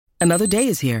Another day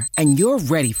is here, and you're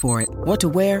ready for it. What to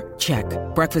wear? Check.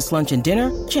 Breakfast, lunch, and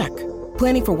dinner? Check.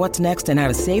 Planning for what's next and how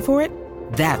to save for it?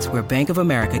 That's where Bank of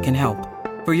America can help.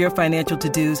 For your financial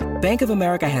to-dos, Bank of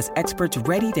America has experts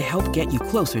ready to help get you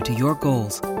closer to your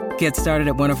goals. Get started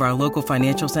at one of our local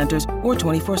financial centers or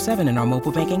 24/7 in our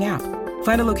mobile banking app.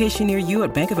 Find a location near you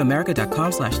at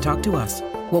bankofamerica.com/talktous.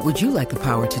 What would you like the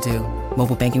power to do?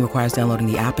 Mobile banking requires downloading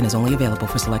the app and is only available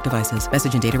for select devices.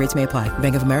 Message and data rates may apply.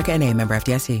 Bank of America N.A., member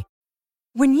FDIC.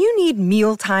 When you need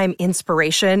mealtime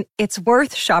inspiration, it's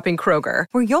worth shopping Kroger,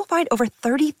 where you'll find over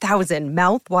 30,000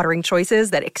 mouth-watering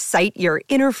choices that excite your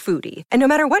inner foodie. And no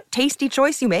matter what tasty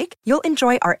choice you make, you'll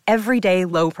enjoy our everyday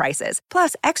low prices,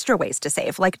 plus extra ways to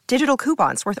save, like digital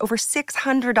coupons worth over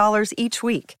 $600 each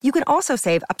week. You can also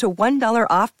save up to $1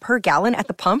 off per gallon at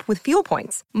the pump with fuel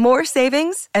points. More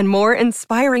savings and more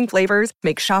inspiring flavors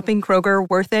make shopping Kroger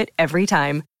worth it every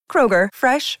time. Kroger,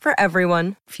 fresh for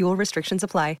everyone. Fuel restrictions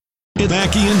apply.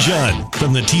 Mackey and Judd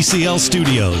from the TCL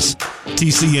Studios.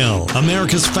 TCL,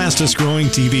 America's fastest growing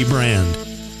TV brand.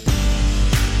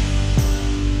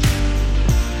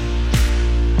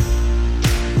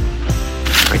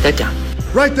 Write that down.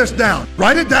 Write this down.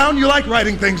 Write it down. You like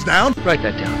writing things down. Write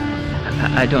that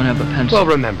down. I don't have a pencil. Well,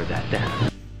 remember that then.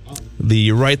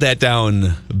 The write that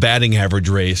down batting average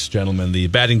race, gentlemen, the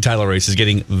batting title race is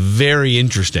getting very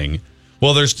interesting.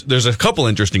 Well, there's a couple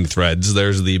interesting threads.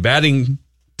 There's the batting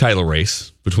title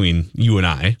race between you and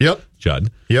I. Yep.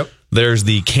 Judd. Yep. There's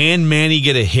the can Manny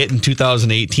get a hit in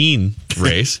 2018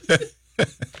 race,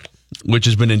 which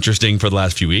has been interesting for the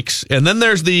last few weeks. And then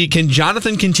there's the can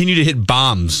Jonathan continue to hit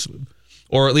bombs,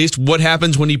 or at least what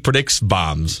happens when he predicts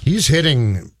bombs. He's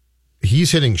hitting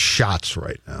shots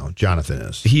right now. Jonathan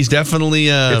is. He's definitely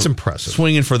it's impressive.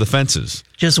 Swinging for the fences.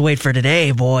 Just wait for today,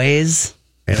 boys.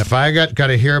 And if I got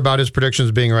to hear about his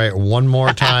predictions being right one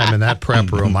more time in that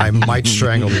prep room, I might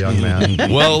strangle the young man.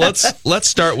 Well, let's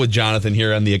start with Jonathan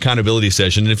here on the accountability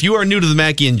session. And if you are new to the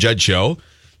Mackey and Judd show,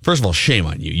 first of all, shame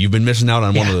on you. You've been missing out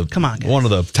on one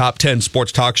of the top 10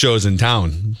 sports talk shows in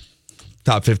town.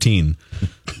 Top 15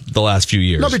 the last few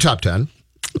years. Maybe top 10.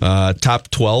 Top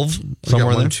 12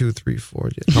 somewhere there. 1, 2, 3, 4.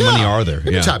 How many are there?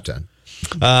 Maybe top 10.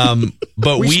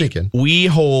 But we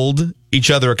hold each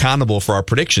other accountable for our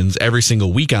predictions every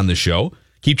single week on the show.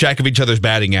 Keep track of each other's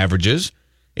batting averages.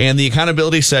 And the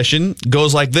accountability session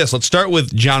goes like this. Let's start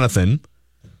with Jonathan,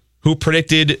 who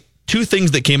predicted two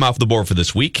things that came off the board for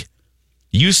this week.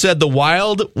 You said the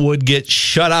Wild would get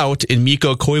shut out in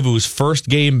Mikko Koivu's first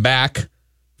game back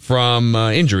from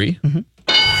injury. Mm-hmm.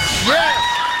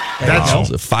 Yeah!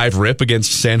 That's a 5 rip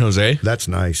against San Jose. That's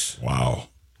nice. Wow.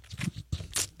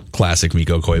 Classic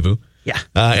Mikko Koivu. Yeah.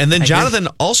 And then Jonathan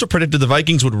also predicted the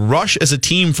Vikings would rush as a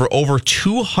team for over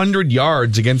 200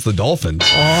 yards against the Dolphins.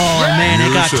 Oh, man,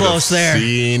 it got close there.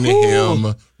 Seen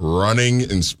him running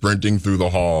and sprinting through the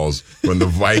halls when the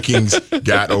Vikings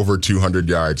got over 200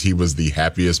 yards. He was the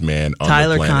happiest man on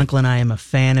Tyler the planet. Conklin, I am a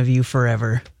fan of you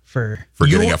forever for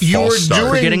getting a false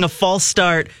start. For getting a false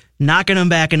start, not getting him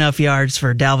back enough yards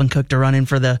for Dalvin Cook to run in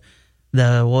for the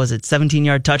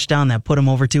 17-yard touchdown that put him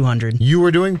over 200. You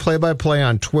were doing play-by-play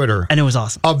on Twitter. And it was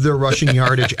awesome. Of their rushing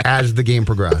yardage as the game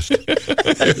progressed.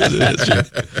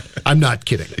 I'm not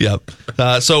kidding. Yep.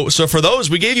 So for those,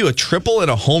 we gave you a triple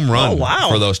and a home run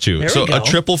for those two. There so we go. A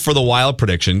triple for the Wild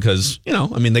prediction because,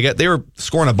 they were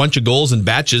scoring a bunch of goals in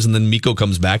batches and then Mikko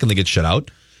comes back and they get shut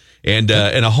out. And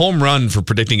a home run for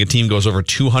predicting a team goes over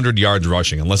 200 yards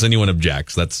rushing, unless anyone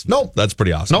objects. That's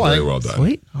pretty awesome. No, very well done.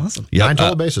 Sweet. Awesome. Yep. 9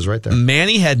 total bases right there.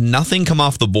 Manny had nothing come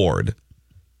off the board.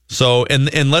 So,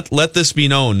 and let this be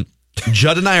known,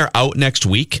 Judd and I are out next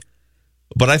week,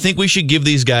 but I think we should give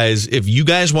these guys, if you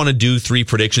guys want to do 3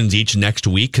 predictions each next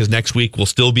week, because next week will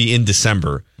still be in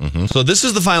December. Mm-hmm. So this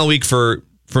is the final week for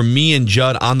me and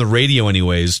Judd on the radio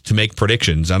anyways to make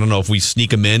predictions. I don't know if we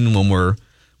sneak them in when we're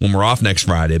off next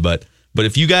Friday, but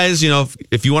if you guys,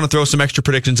 if you want to throw some extra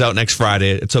predictions out next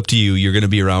Friday, it's up to you. You're going to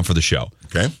be around for the show.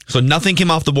 Okay. So nothing came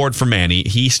off the board for Manny.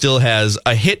 He still has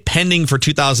a hit pending for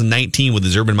 2019 with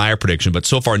his Urban Meyer prediction, but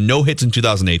so far no hits in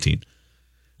 2018.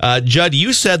 Judd,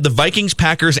 you said the Vikings,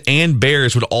 Packers, and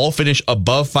Bears would all finish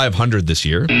above 500 this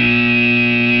year.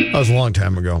 That was a long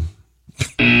time ago.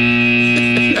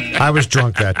 I was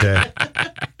drunk that day.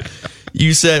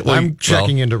 You said, I'm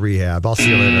checking into rehab. I'll see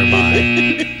you later. Bye.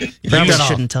 You probably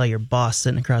shouldn't tell your boss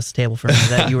sitting across the table from you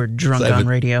that you were drunk on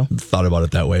radio. Thought about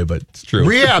it that way, but it's true.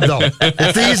 Rehab, though.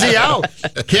 It's the easy out.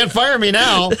 Can't fire me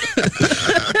now.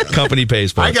 Company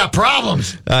pays for it. I got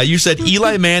problems. You said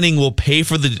Eli Manning will play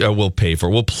for the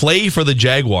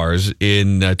Jaguars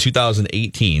in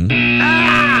 2018.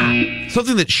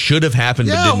 Something that should have happened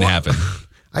but didn't happen.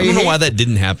 I don't know why that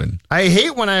didn't happen. I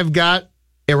hate when I've got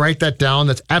a write that down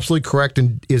that's absolutely correct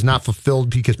and is not fulfilled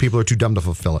because people are too dumb to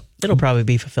fulfill it. It'll probably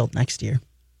be fulfilled next year.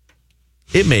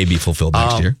 It may be fulfilled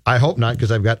next year. I hope not,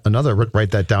 because I've got another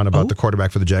write that down about the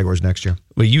quarterback for the Jaguars next year.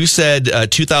 Well, you said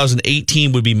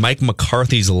 2018 would be Mike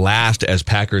McCarthy's last as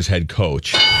Packers head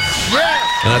coach. Yeah.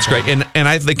 And that's great. And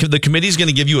I think the committee's going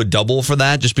to give you a double for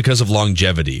that just because of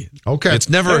longevity. Okay. It's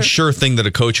never a sure thing that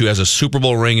a coach who has a Super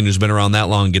Bowl ring and who's been around that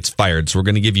long gets fired. So we're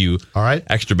going to give you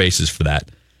extra bases for that.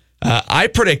 I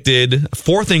predicted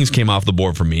 4 things came off the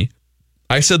board for me.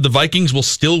 I said the Vikings will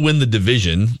still win the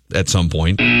division at some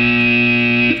point.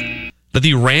 That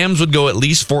the Rams would go at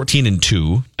least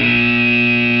 14-2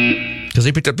 because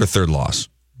they picked up their 3rd loss.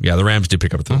 Yeah, the Rams did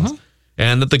pick up a 3rd loss.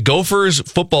 And that the Gophers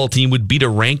football team would beat a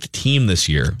ranked team this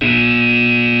year.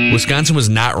 Wisconsin was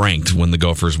not ranked when the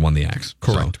Gophers won the Axe.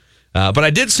 Correct. So, but I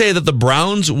did say that the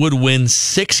Browns would win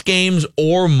 6 games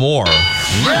or more.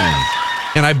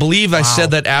 And I believe I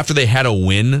said that after they had a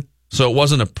win. So it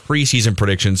wasn't a preseason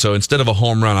prediction. So instead of a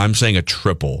home run, I'm saying a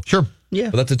triple. Sure. Yeah.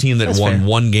 But that's a team that won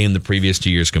 1 game the previous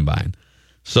 2 years combined.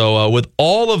 So with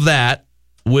all of that,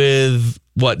 with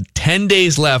 10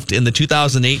 days left in the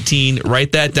 2018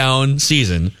 write that down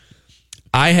season,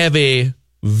 I have a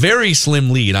very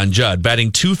slim lead on Judd,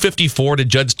 batting 254 to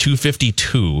Judd's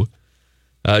 252.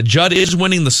 Judd is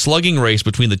winning the slugging race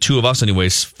between the two of us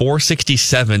anyways,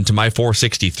 467 to my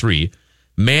 463.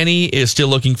 Manny is still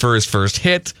looking for his first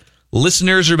hit.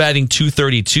 Listeners are batting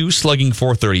 232, slugging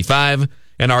 435.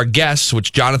 And our guests,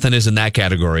 which Jonathan is in that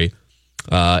category,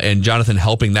 and Jonathan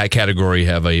helping that category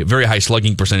have a very high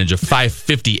slugging percentage of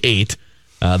 558.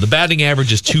 The batting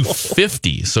average is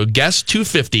 250. So guess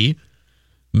 250,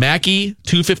 Mackey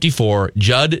 254,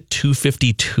 Judd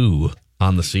 252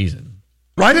 on the season.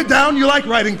 Write it down. You like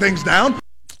writing things down.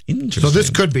 Interesting. So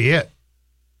this could be it.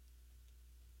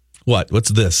 What's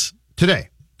this? Today.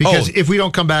 Because if we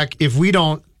don't come back, if we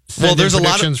don't send there's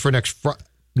predictions for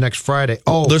next Friday.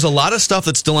 There's a lot of stuff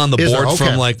that's still on the board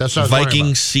from like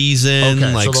Viking season,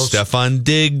 like Stefon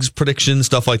Diggs predictions,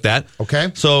 stuff like that.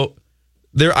 Okay. So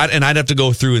I'd have to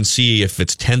go through and see if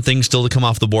it's 10 things still to come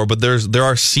off the board, but there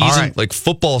are season like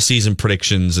football season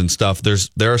predictions and stuff.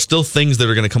 There are still things that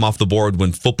are going to come off the board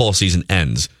when football season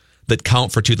ends that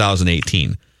count for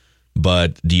 2018.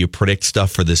 But do you predict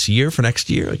stuff for this year, for next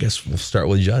year? I guess we'll start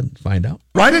with Judd and find out.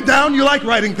 Write it down. You like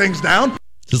writing things down.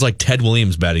 This is like Ted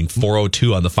Williams batting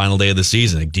 402 on the final day of the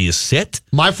season. Like, do you sit?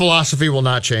 My philosophy will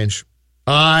not change.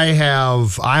 I'm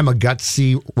a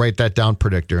gutsy write that down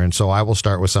predictor, and so I will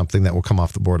start with something that will come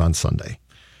off the board on Sunday.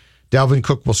 Dalvin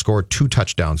Cook will score 2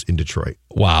 touchdowns in Detroit.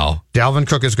 Wow. Dalvin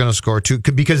Cook is going to score 2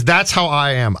 because that's how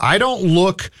I am. I don't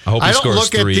look at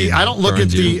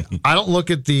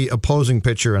the opposing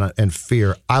pitcher and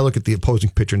fear. I look at the opposing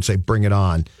pitcher and say, "Bring it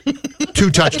on."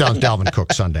 2 touchdowns, Dalvin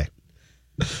Cook Sunday.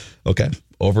 Okay.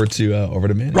 Over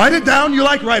to Manny. Write it down. You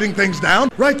like writing things down.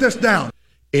 Write this down.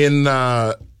 In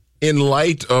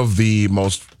light of the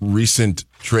most recent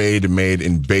trade made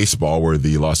in baseball, where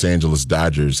the Los Angeles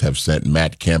Dodgers have sent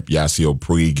Matt Kemp, Yasiel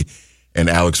Puig, and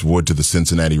Alex Wood to the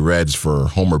Cincinnati Reds for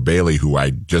Homer Bailey, who I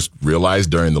just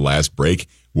realized during the last break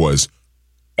was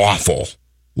awful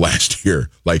last year.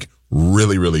 Like,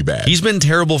 really, really bad. He's been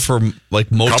terrible for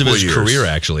like most of his career,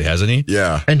 actually, hasn't he?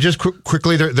 Yeah. And just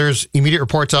quickly, there's immediate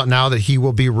reports out now that he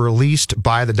will be released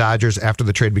by the Dodgers after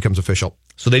the trade becomes official.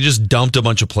 So they just dumped a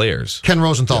bunch of players. Ken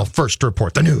Rosenthal, first to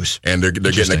report the news. And they're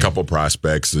getting a couple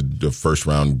prospects, a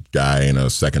first-round guy and a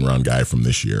second-round guy from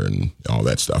this year and all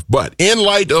that stuff. But in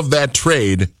light of that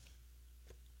trade,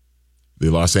 the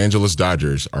Los Angeles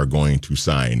Dodgers are going to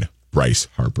sign Bryce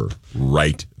Harper.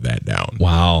 Write that down.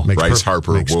 Wow. Bryce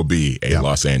Harper will be a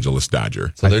Los Angeles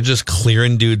Dodger. So they're just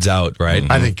clearing dudes out, right?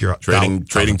 I think you're trading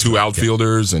 2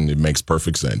 outfielders, and it makes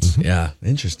perfect sense. Yeah,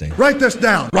 interesting. Write this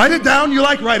down. Write it down. You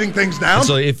like writing things down. And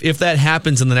so if that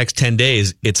happens in the next 10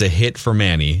 days, it's a hit for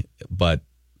Manny, but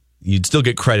you'd still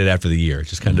get credit after the year. It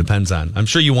just kind of depends on. I'm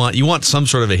sure you want some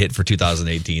sort of a hit for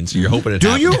 2018, so you're hoping it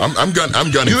happens. Do you? I'm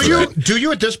gunning for that. Do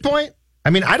you at this point? I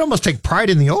mean, I'd almost take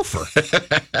pride in the offer.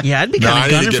 Yeah, I'd be kind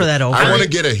of gunning for that offer. I want to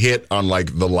get a hit on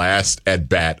like the last at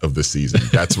bat of the season.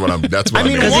 That's what I'm. Because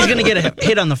he's going to get a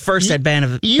hit on the first at bat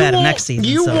of next season.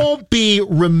 You won't be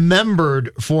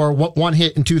remembered for one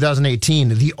hit in 2018.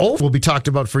 The offer will be talked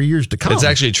about for years to come. It's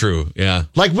actually true. Yeah,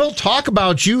 like we'll talk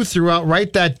about you throughout.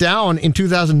 Write that down in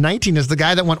 2019 as the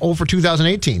guy that went 0 for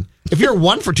 2018. If you're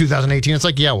 1 for 2018, it's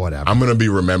like whatever. I'm going to be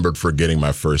remembered for getting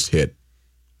my first hit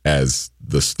as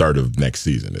the start of next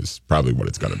season is probably what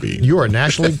it's going to be. You are a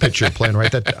National League pitcher playing.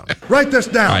 Write that down. Write this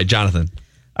down. All right, Jonathan.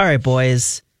 All right,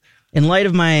 boys. In light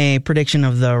of my prediction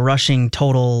of the rushing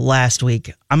total last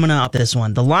week, I'm going to up this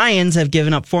one. The Lions have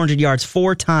given up 400 yards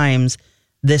 4 times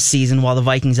this season, while the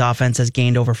Vikings offense has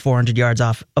gained over 400 yards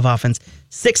of offense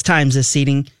 6 times this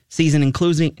season,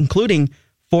 including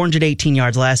 418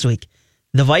 yards last week.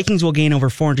 The Vikings will gain over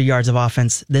 400 yards of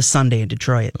offense this Sunday in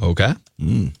Detroit. Okay.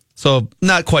 So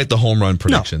not quite the home run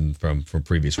prediction from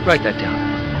previous weeks. Write that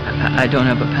down. I don't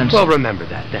have a pencil. Well, remember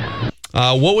that, Dan.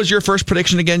 What was your first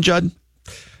prediction again, Judd?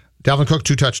 Dalvin Cook,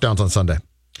 2 touchdowns on Sunday.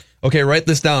 Okay, write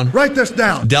this down. Write this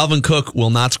down. Dalvin Cook will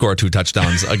not score 2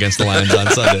 touchdowns against the Lions on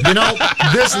Sunday. You know,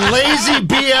 this lazy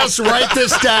BS, write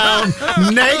this down,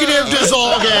 negative to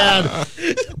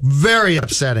Zolgad. Very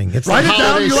upsetting. It's Write the it down.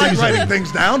 holiday You like season. writing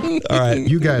things down. All right,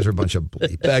 you guys are a bunch of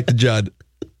bleep. Back to Judd.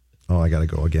 Oh, I got to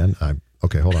go again.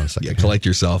 Okay, hold on a second. Yeah, collect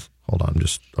yourself. Hold on,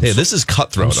 this is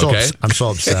cutthroat, okay? I'm so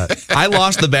upset. I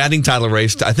lost the batting title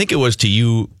race. I think it was to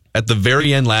you at the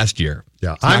very end last year.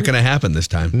 Yeah, it's not going to happen this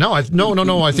time. No. I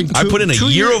think I put in a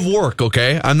year of work.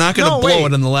 Okay, I'm not going to blow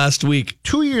it in the last week.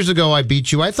 2 years ago, I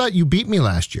beat you. I thought you beat me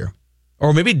last year.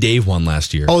 Or maybe Dave won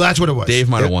last year. Oh, that's what it was. Dave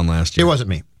might have won last year. It wasn't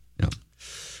me. Yeah.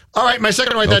 All right, my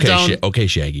second, write that down. Okay,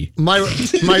 Shaggy. My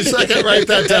second, write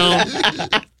that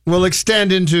down. Will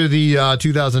extend into the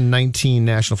 2019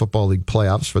 National Football League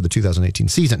playoffs for the 2018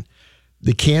 season.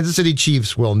 The Kansas City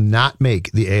Chiefs will not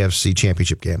make the AFC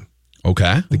Championship game.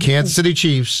 Okay. The Kansas City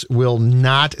Chiefs will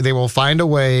not. They will find a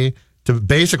way to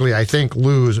basically, I think,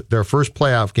 lose their first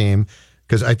playoff game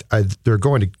because they're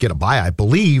going to get a bye, I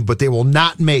believe, but they will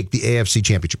not make the AFC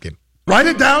Championship game. Write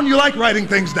it down. You like writing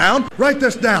things down. Write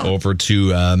this down. Over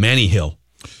to Manny Hill.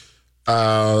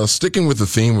 Sticking with the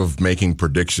theme of making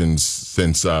predictions,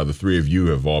 since the three of you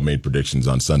have all made predictions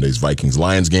on Sunday's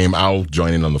Vikings-Lions game, I'll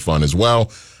join in on the fun as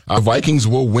well. Vikings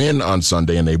will win on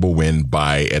Sunday, and they will win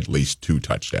by at least 2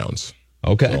 touchdowns.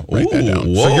 Okay. So write that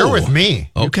down. So you're with me.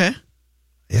 Okay.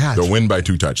 Yeah. They'll win by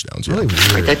 2 touchdowns. Really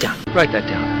weird. Write that down. Write that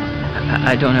down.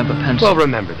 I don't have a pencil. Well,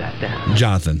 remember that, Dan.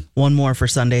 Jonathan. One more for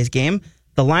Sunday's game.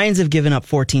 The Lions have given up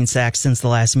 14 sacks since the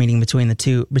last meeting between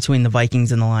the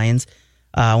Vikings and the Lions.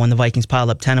 When the Vikings piled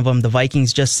up 10 of them. The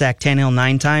Vikings just sacked Tannehill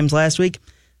 9 times last week.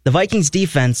 The Vikings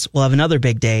defense will have another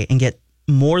big day and get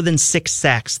more than 6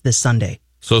 sacks this Sunday.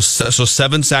 So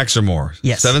 7 sacks or more.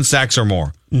 Yes. 7 sacks or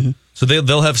more. Mm-hmm. So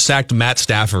they'll have sacked Matt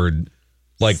Stafford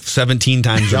like 17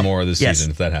 times or more this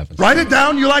season if that happens. Write it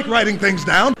down. You like writing things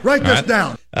down. Write this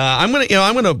down.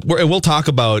 We'll talk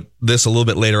about this a little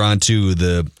bit later on too.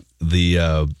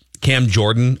 The Cam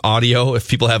Jordan audio, if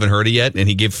people haven't heard it yet, and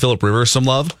he gave Phillip Rivers some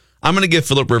love. I'm going to give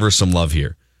Phillip Rivers some love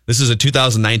here. This is a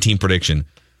 2019 prediction.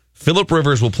 Phillip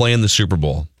Rivers will play in the Super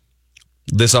Bowl,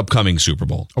 this upcoming Super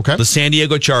Bowl. Okay. The San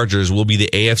Diego Chargers will be the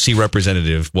AFC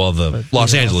representative. Well, the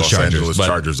Los Angeles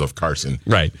Chargers of Carson.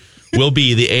 Right. Will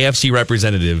be the AFC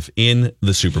representative in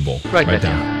the Super Bowl. Write that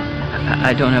down.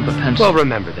 I don't have a pencil. Well,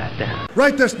 remember that, Dan.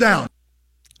 Write this down.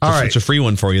 All right. It's a free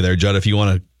one for you there, Judd, if you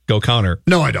want to go counter.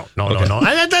 No, I don't. No.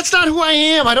 That's not who I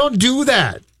am. I don't do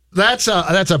that. That's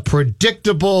a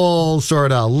predictable,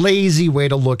 sort of lazy way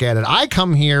to look at it. I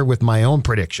come here with my own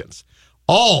predictions,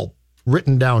 all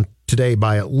written down today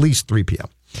by at least 3 p.m.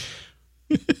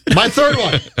 My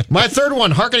third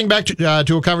one, hearkening back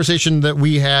to a conversation that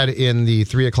we had in the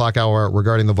 3 o'clock hour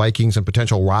regarding the Vikings and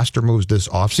potential roster moves this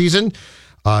offseason,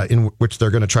 in which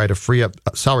they're going to try to free up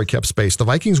salary cap space. The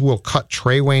Vikings will cut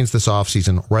Trey Waynes this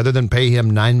offseason rather than pay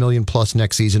him $9 million plus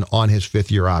next season on his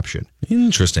 5th-year option.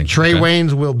 Interesting. Trey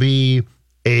Waynes will be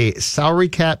a salary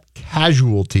cap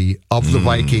casualty of the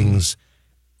Vikings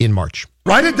in March.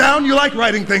 Write it down. You like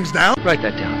writing things down. Write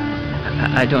that down.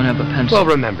 I don't have a pencil. Well,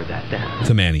 remember that, Dan.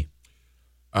 To Manny.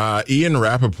 Ian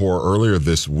Rappaport earlier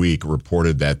this week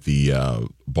reported that the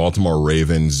Baltimore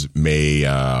Ravens may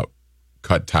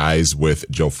cut ties with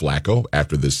Joe Flacco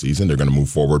after this season. They're going to move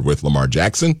forward with Lamar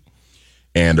Jackson,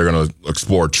 and they're going to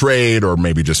explore trade or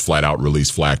maybe just flat out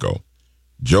release Flacco.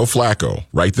 Joe Flacco,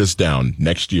 write this down,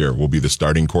 next year will be the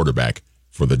starting quarterback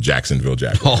for the Jacksonville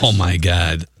Jaguars. Oh, my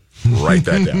God. Write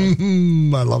that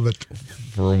down. I love it.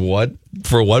 For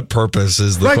what purpose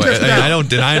is the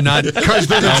question? I'm not. Because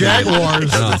they're the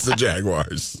Jaguars. No. It's the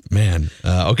Jaguars. Man.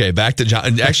 Okay, back to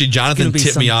John. Actually, Jonathan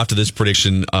tipped me off to this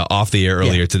prediction off the air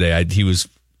earlier today. He was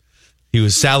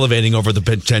salivating over the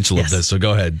potential of this, so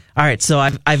go ahead. All right, so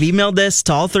I've emailed this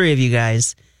to all 3 of you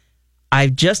guys.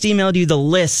 I've just emailed you the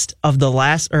list of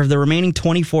the remaining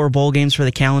 24 bowl games for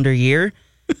the calendar year.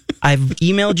 I've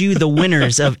emailed you the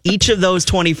winners of each of those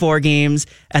 24 games,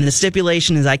 and the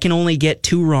stipulation is I can only get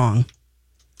 2 wrong.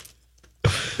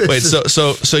 Wait,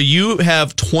 so you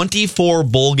have 24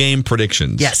 bowl game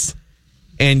predictions. Yes.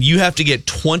 And you have to get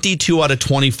 22 out of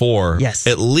 24 yes.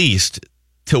 at least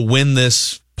to win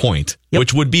this point,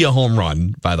 which would be a home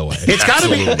run, by the way. It's got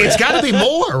to be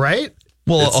more, right?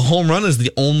 Well, a home run is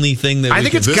the only thing that I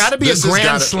think it's got to be a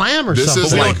grand slam or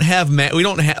something. We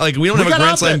don't have a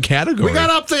grand slam category. We got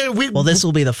up there. Well, this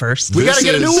will be the first. We got to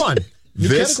get a new one. New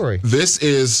category. This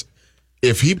is,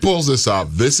 if he pulls this off,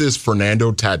 this is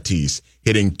Fernando Tatis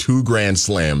hitting 2 grand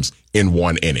slams in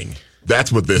 1 inning.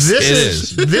 That's what this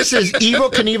is. This is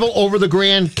Evel Knievel over the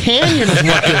Grand Canyon is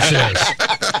what this is.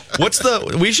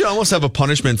 We should almost have a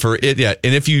punishment for it. Yeah,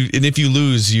 and if you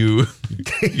lose, you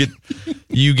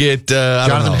get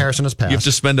Jonathan Harrison has passed. You have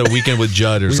to spend a weekend with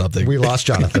Judd or something. We lost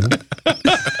Jonathan.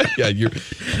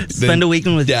 Spend a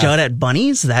weekend with Judd at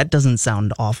Bunny's? That doesn't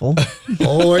sound awful.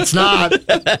 Oh, it's not.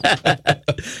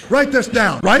 Write this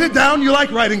down. Write it down. You like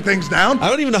writing things down. I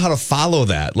don't even know how to follow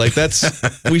that.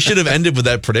 We should have ended with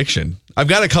that prediction. I've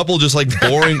got a couple just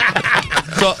boring.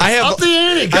 So I have up the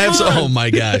ante. Oh my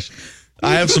gosh.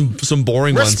 I have some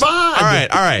boring ones. All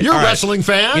right. You're a wrestling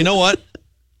fan. You know what?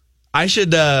 I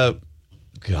should God.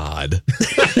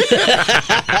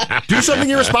 Do something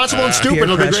irresponsible and stupid.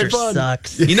 It'll be great fun.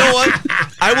 Sucks. You know what?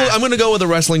 I'm going to go with a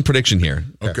wrestling prediction here.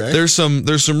 Okay. There's some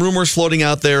rumors floating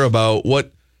out there about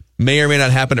what may or may not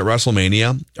happen at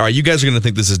WrestleMania. All right, you guys are going to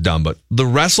think this is dumb, but the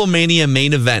WrestleMania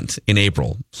main event in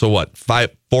April, so what, 4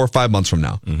 or 5 months from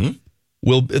now,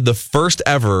 will be the first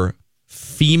ever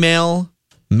female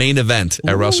main event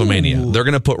at WrestleMania. They're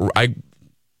going to put,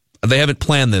 they haven't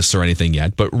planned this or anything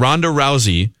yet, but Ronda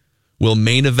Rousey will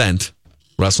main event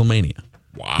WrestleMania.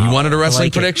 Wow. You wanted a wrestling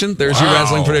prediction? There's your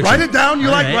wrestling prediction. Write it down. You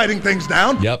like writing things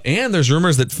down. Yep. And there's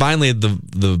rumors that finally the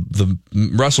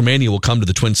WrestleMania will come to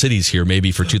the Twin Cities here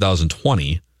maybe for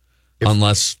 2020.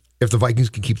 If the Vikings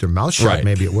can keep their mouth shut,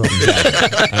 maybe it will.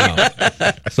 I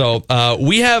know. So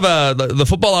we have the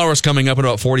football hours coming up in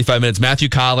about 45 minutes. Matthew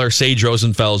Collar, Sage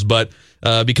Rosenfels, but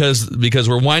because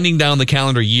we're winding down the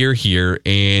calendar year here,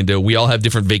 and we all have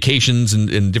different vacations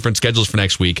and different schedules for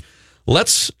next week.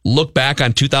 Let's look back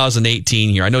on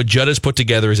 2018 here. I know Judd has put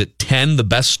together, is it 10 the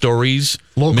best stories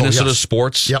Minnesota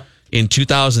sports in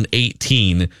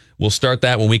 2018. We'll start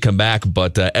that when we come back,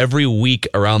 but every week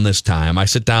around this time, I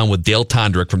sit down with Dale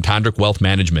Tondrick from Tondrick Wealth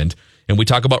Management, and we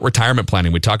talk about retirement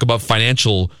planning. We talk about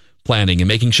financial planning and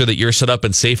making sure that you're set up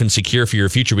and safe and secure for your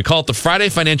future. We call it the Friday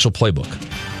Financial Playbook.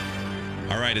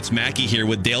 All right, it's Mackie here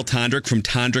with Dale Tondrick from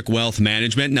Tondrick Wealth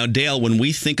Management. Now, Dale, when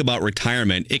we think about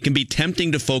retirement, it can be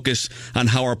tempting to focus on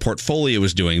how our portfolio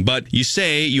is doing. But you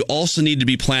say you also need to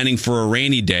be planning for a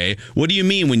rainy day. What do you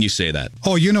mean when you say that?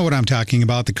 Oh, you know what I'm talking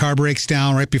about. The car breaks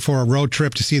down right before a road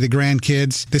trip to see the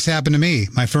grandkids. This happened to me.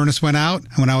 My furnace went out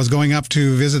when I was going up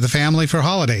to visit the family for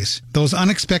holidays. Those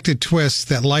unexpected twists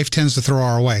that life tends to throw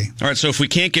our way. All right, so if we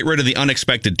can't get rid of the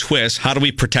unexpected twists, how do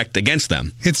we protect against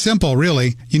them? It's simple,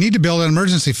 really. You need to build an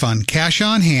emergency fund, cash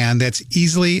on hand that's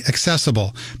easily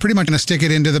accessible. Pretty much going to stick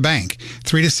it into the bank.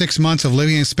 3 to 6 months of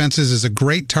living expenses is a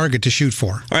great target to shoot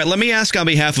for. All right, let me ask on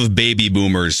behalf of baby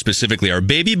boomers specifically. Are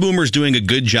baby boomers doing a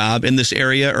good job in this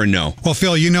area or no? Well,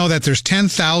 Phil, you know that there's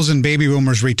 10,000 baby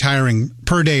boomers retiring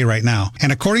per day right now.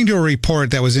 And according to a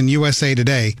report that was in USA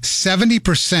Today,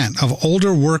 70% of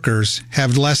older workers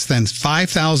have less than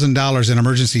 $5,000 in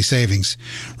emergency savings.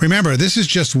 Remember, this is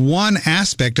just one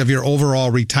aspect of your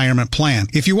overall retirement plan.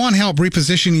 If you want help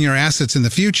repositioning your assets in the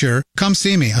future, come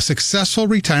see me. A successful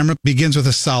retirement begins with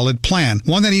a solid plan,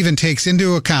 one that even takes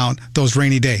into account those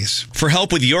rainy days. For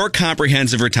help with your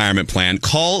comprehensive retirement plan,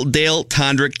 call Dale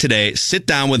Tondrick today. Sit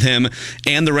down with him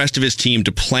and the rest of his team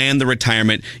to plan the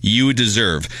retirement you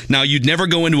deserve. Now, you'd never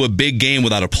go into a big game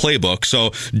without a playbook,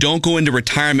 so don't go into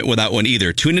retirement without one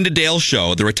either. Tune into Dale's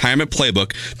show, The Retirement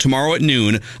Playbook, tomorrow at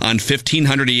noon on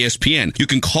 1500 ESPN. You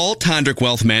can call Tondrick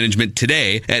Wealth Management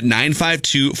today at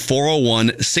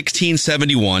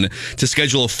 952-401-1671 to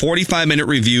schedule a 45-minute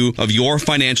review of your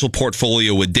financial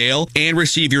portfolio with Dale and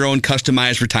receive your own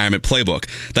customized retirement playbook.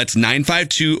 That's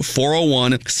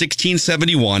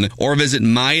 952-401-1671 or visit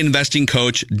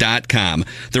myinvestingcoach.com.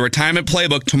 The Retirement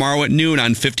Playbook tomorrow at noon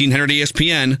on 1500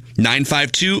 ESPN,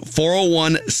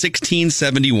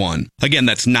 952-401-1671. Again,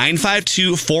 that's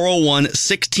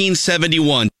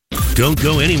 952-401-1671. Don't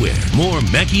go anywhere. More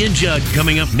Mackie and Judd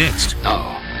coming up next.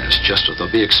 Oh, that's just what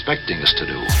they'll be expecting us to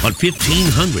do. On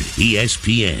 1500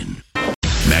 ESPN.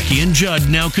 Mackie and Judd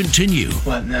now continue.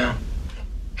 What now?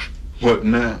 What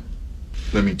now?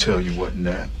 Let me tell you what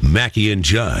now. Mackie and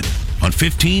Judd on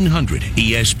 1500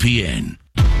 ESPN.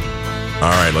 All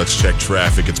right, let's check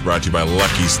traffic. It's brought to you by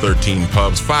Lucky's 13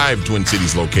 Pubs, 5 Twin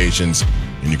Cities locations.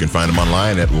 And you can find them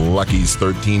online at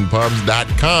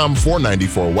luckys13pubs.com.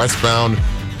 494 westbound.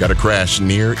 Got a crash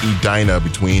near Edina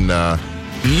between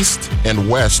East and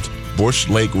West Bush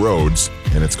Lake Roads.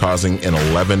 and it's causing an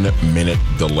 11-minute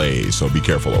delay. So be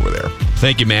careful over there.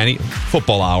 Thank you, Manny.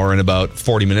 Football hour in about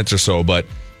 40 minutes or so. But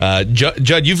Judd,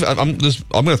 I'm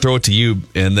going to throw it to you,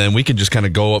 and then we can just kind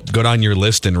of go down your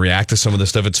list and react to some of this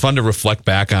stuff. It's fun to reflect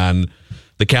back on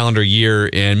the calendar year,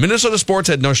 and Minnesota sports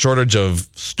had no shortage of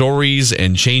stories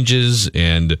and changes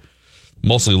and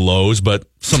mostly lows, but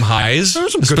some highs. There were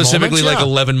some good specifically moments, like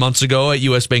 11 months ago at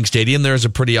US Bank Stadium. There's a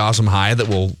pretty awesome high that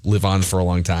will live on for a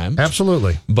long time.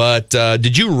 Absolutely. But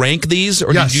did you rank these,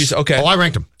 or yes. did you? Okay. Oh, I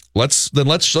ranked them.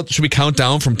 Should we count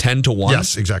down from 10 to 1?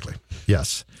 Yes, exactly.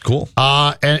 Yes. Cool.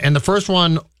 And the first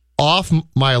one off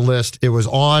my list, it was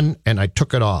on, and I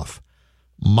took it off.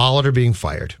 Molitor being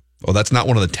fired. Oh, that's not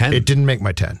one of the 10. It didn't make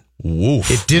my 10. Woof.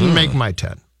 It didn't make my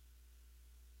 10.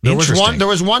 There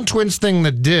was one Twins thing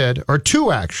that did, or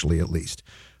two actually at least,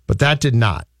 but that did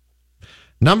not.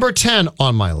 Number 10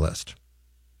 on my list,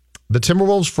 the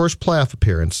Timberwolves' first playoff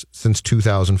appearance since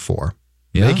 2004.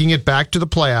 Yeah. Making it back to the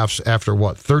playoffs after,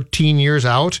 13 years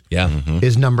out? Yeah.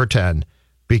 Is number 10.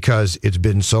 Because it's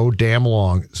been so damn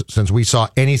long since we saw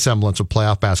any semblance of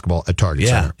playoff basketball at Target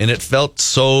Center. And it felt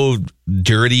so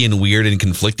dirty and weird and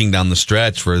conflicting down the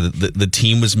stretch where the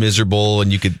team was miserable,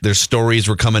 and their stories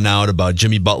were coming out about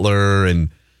Jimmy Butler and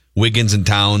Wiggins and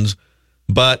Towns.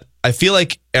 But I feel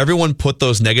like everyone put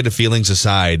those negative feelings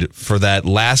aside for that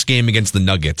last game against the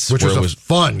Nuggets. Which was a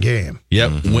fun game.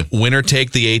 Yep. Winner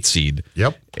take the 8th seed.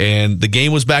 Yep. And the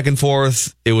game was back and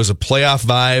forth. It was a playoff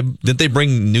vibe. Didn't they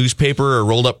bring newspaper or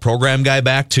rolled up program guy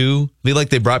back too? I feel like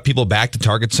they brought people back to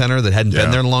Target Center that hadn't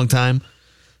been there in a long time.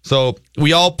 So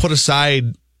we all put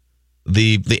aside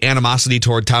the animosity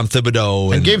toward Tom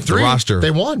Thibodeau and game 3, the roster.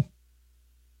 They won.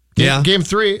 Yeah. Game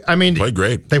 3, I mean, played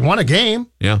great. They won a game.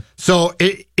 Yeah. So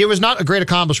it was not a great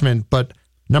accomplishment, but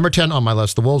number 10 on my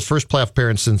list, the Wolves' first playoff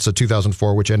appearance since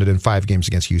 2004, which ended in 5 games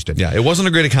against Houston. Yeah, it wasn't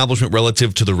a great accomplishment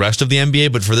relative to the rest of the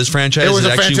NBA, but for this franchise,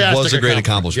 it actually was a great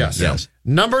accomplishment. Yes.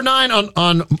 Number 9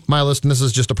 on my list, and this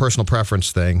is just a personal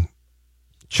preference thing,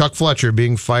 Chuck Fletcher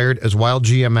being fired as Wild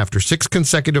GM after 6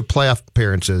 consecutive playoff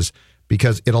appearances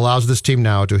because it allows this team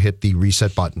now to hit the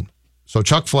reset button. So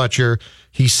Chuck Fletcher,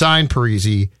 he signed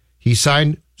Parise, he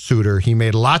signed Suter. He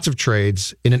made lots of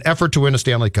trades in an effort to win a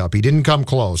Stanley Cup. He didn't come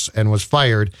close and was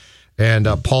fired. And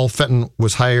Paul Fenton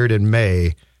was hired in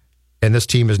May. And this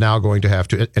team is now going to have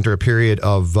to enter a period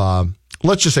of,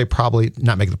 let's just say, probably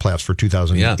not make the playoffs for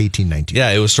 2018-19.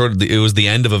 Yeah, it was the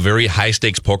end of a very high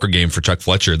stakes poker game for Chuck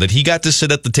Fletcher that he got to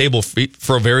sit at the table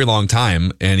for a very long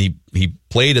time, and he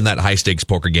played in that high stakes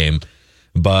poker game.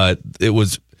 But it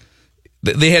was.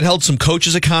 They had held some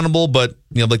coaches accountable, but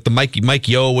like the Mike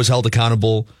Yeo was held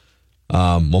accountable.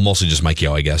 Mostly just Mike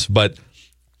Yeo, I guess. But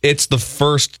it's the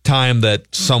first time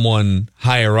that someone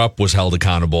higher up was held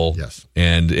accountable. Yes,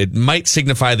 and it might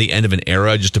signify the end of an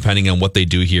era, just depending on what they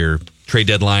do here, trade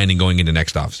deadline and going into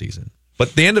next offseason.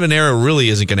 But the end of an era really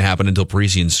isn't going to happen until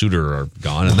Parise and Suter are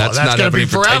gone, and that's not happening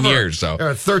for 10 years. So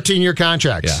 13-year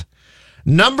contracts. Yeah.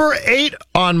 Number 8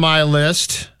 on my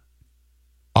list,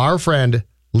 our friend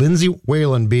Lindsay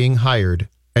Whalen being hired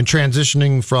and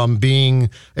transitioning from being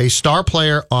a star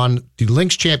player on the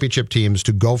Lynx championship teams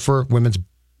to Gopher women's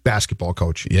basketball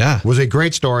coach. Yeah. Was a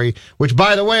great story, which,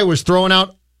 by the way, was thrown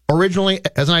out originally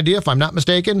as an idea, if I'm not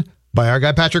mistaken, by our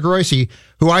guy Patrick Royce,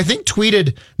 who I think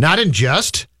tweeted not in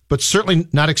jest, but certainly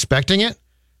not expecting it.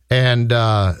 And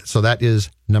so that is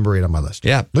number 8 on my list.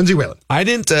 Yeah. Lindsay Whalen. I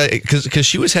didn't, because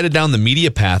she was headed down the media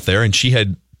path there, and she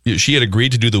had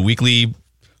agreed to do the weekly,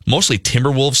 mostly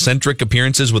Timberwolves-centric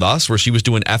appearances with us, where she was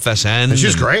doing FSN. And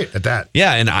she's great at that.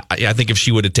 Yeah, and I think if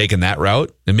she would have taken that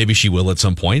route, and maybe she will at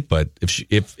some point, but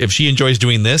if she enjoys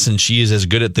doing this and she is as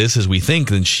good at this as we think,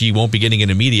 then she won't be getting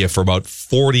into media for about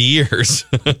 40 years.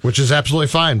 Which is absolutely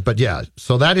fine. But yeah,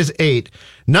 so that is 8.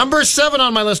 Number 7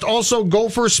 on my list, also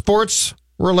Gopher sports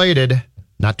related.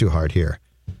 Not too hard here.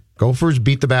 Gophers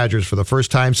beat the Badgers for the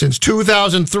first time since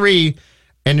 2003.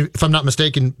 And if I'm not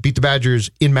mistaken, beat the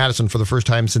Badgers in Madison for the first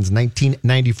time since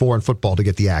 1994 in football to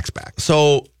get the Axe back.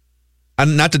 So,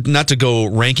 not to go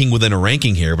ranking within a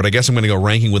ranking here, but I guess I'm going to go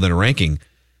ranking within a ranking.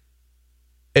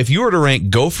 If you were to rank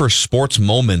Gopher sports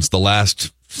moments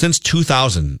since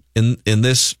 2000 in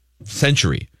this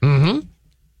century,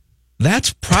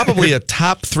 that's probably a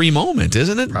top 3 moment,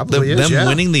 isn't it? Probably them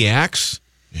winning the Axe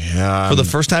for the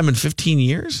first time in 15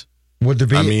 years. Would there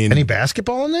be any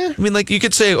basketball in there? I mean, like you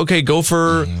could say, okay,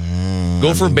 Gopher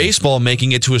baseball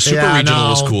making it to a super regional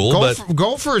was cool, but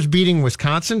Gophers beating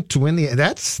Wisconsin to win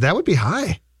that would be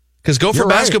high. Because Gopher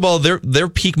basketball, their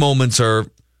peak moments are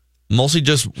mostly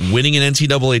just winning an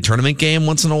NCAA tournament game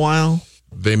once in a while.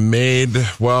 They made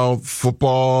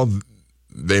football.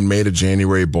 They made a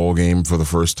January bowl game for the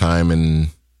first time in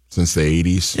since the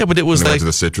 80s. Yeah, but it was like like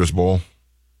the Citrus Bowl.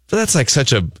 So that's like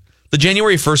such a the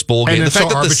January 1st bowl game. The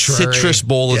fact that the Citrus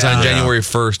Bowl is on January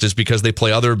 1st is because they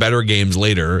play other better games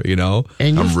later, you know?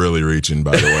 And I'm really reaching,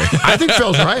 by the way. I think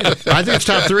Phil's right. I think it's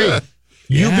top 3.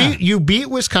 You beat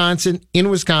Wisconsin in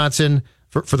Wisconsin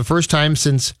for the first time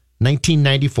since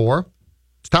 1994.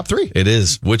 It's top 3. It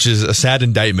is, which is a sad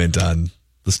indictment on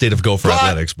the state of Gopher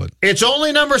athletics. But it's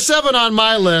only number 7 on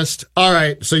my list. All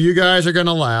right, so you guys are going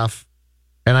to laugh.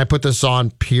 And I put this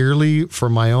on purely for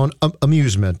my own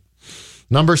amusement.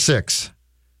 Number 6,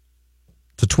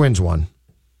 it's a Twins one.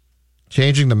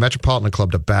 Changing the Metropolitan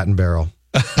Club to Bat and Barrel.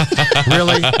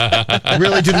 Really?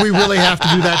 Really? Did we really have to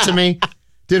do that to me?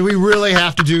 Did we really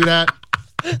have to do that?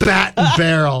 Bat and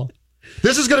Barrel.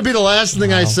 This is going to be the last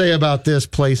thing I say about this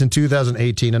place in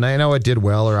 2018. And I know it did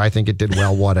well, or I think it did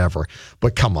well, whatever.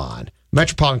 But come on.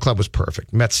 Metropolitan Club was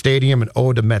perfect. Met Stadium, an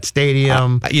ode to Met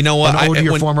Stadium. You know what? An ode to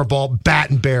your former ball, Bat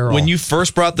and Barrel. When you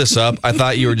first brought this up, I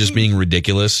thought you were just being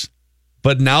ridiculous.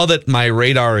 But now that my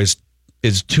radar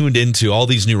is tuned into all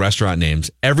these new restaurant names,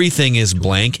 everything is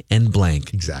blank and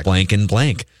blank. Exactly. Blank and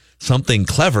blank. Something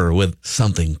clever with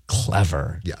something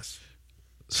clever. Yes.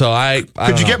 So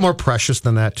Could you get more precious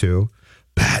than that too?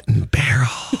 Bat and Barrel.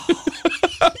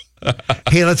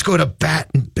 Hey, let's go to Bat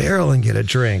and Barrel and get a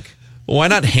drink. Why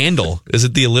not handle? Is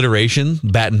it the alliteration?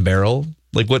 Bat and Barrel?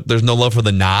 Like what? There's no love for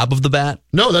the knob of the bat?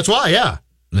 No, that's why, yeah.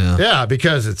 Yeah,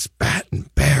 because it's Bat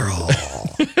and Barrel.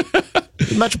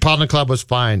 The Metropolitan Club was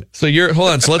fine. So hold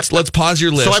on. So let's pause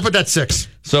your list. So I put that 6.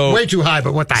 So way too high,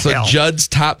 but what the hell? So Judd's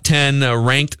top 10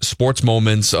 ranked sports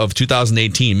moments of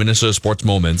 2018, Minnesota sports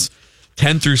moments.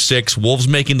 10 through 6, Wolves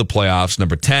making the playoffs.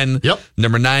 Number 10. Yep.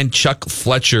 Number 9, Chuck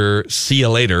Fletcher, see you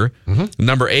later. Mm-hmm.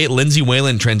 Number 8, Lindsey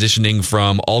Whalen transitioning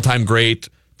from all-time great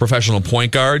professional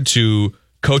point guard to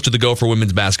coach of the Gopher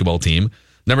women's basketball team.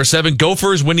 Number 7,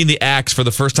 Gophers winning the Axe for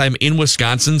the first time in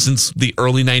Wisconsin since the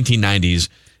early 1990s.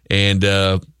 And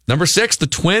number 6, the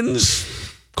Twins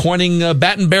coining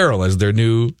Bat and Barrel as their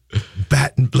new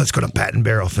let's go to Bat and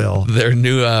Barrel, Phil. Their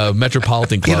new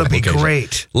Metropolitan Club. It'll be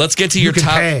great. Let's get to your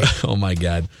top. Oh my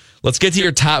God! Let's get to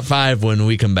your top 5 when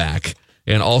we come back,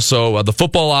 and also the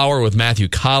Football Hour with Matthew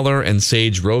Collar and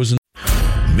Sage Rosen.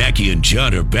 Mackey and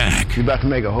Judd are back. You're about to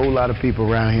make a whole lot of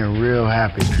people around here real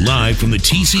happy. Live from the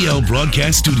TCL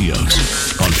broadcast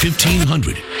studios on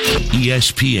 1500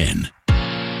 ESPN.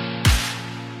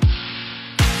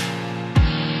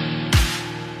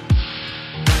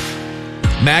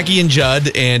 Mackey and Judd,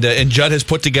 and Judd has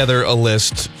put together a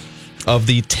list of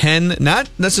the 10, not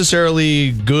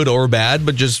necessarily good or bad,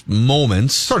 but just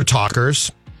moments. Sort of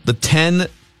talkers. The 10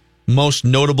 most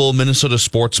notable Minnesota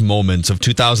sports moments of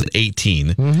 2018.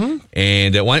 Mm-hmm.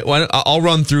 And I'll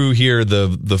run through here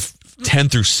the 10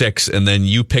 through 6, and then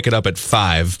you pick it up at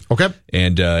 5. Okay.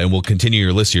 And we'll continue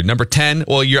your list here. Number 10,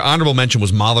 well, your honorable mention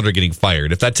was Molitor getting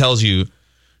fired. If that tells you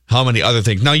how many other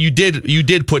things. Now, you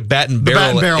did put Bat and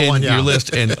Barrel in one, your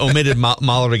list and omitted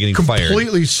Molitor getting fired.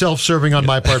 Completely self-serving on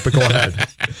my part, but go ahead.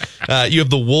 You have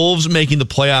the Wolves making the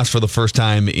playoffs for the first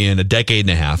time in a decade and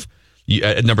a half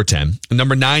at number 10.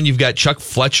 Number 9, you've got Chuck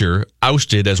Fletcher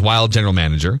ousted as Wild general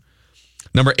manager.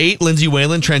 Number 8, Lindsey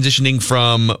Whalen transitioning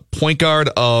from point guard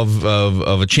of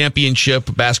a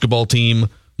championship basketball team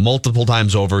multiple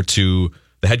times over to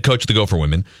the head coach of the Gopher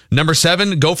women. Number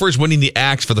 7, Gophers winning the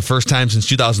Axe for the first time since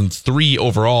 2003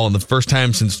 overall, and the first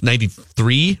time since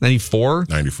 94,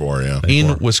 yeah.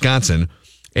 In Wisconsin.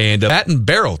 And Bat and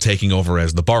Barrel taking over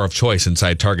as the bar of choice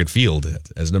inside Target Field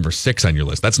as number 6 on your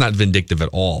list. That's not vindictive at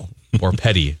all or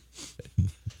petty.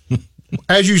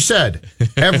 As you said,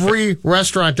 every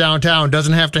restaurant downtown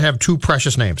doesn't have to have 2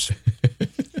 precious names.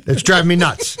 It's driving me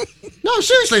nuts. No,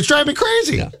 seriously, it's driving me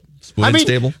crazy. Yeah.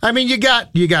 Stable. I mean, you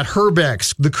got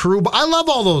Herbeck's, the Crew. I love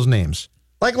all those names.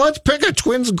 Like, let's pick a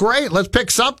Twins great. Let's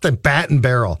pick something. Bat and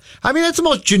Barrel. I mean, it's the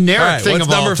most generic thing of all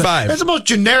time. What's number 5? It's the most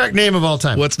generic name of all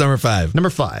time. What's number 5? Number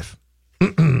 5.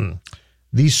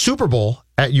 The Super Bowl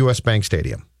at US Bank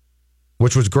Stadium,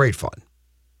 which was great fun.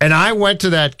 And I went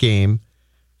to that game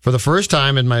for the first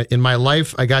time in my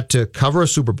life. I got to cover a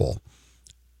Super Bowl.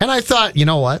 And I thought, you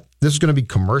know what? This is going to be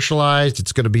commercialized.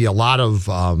 It's going to be a lot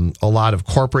of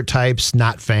corporate types,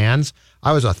 not fans.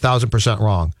 I was 1,000%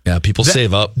 wrong. Yeah, people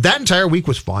save up. That entire week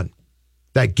was fun.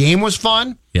 That game was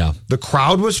fun. Yeah, the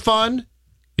crowd was fun.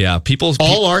 Yeah,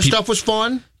 our stuff was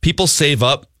fun. People save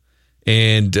up,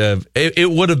 and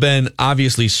it would have been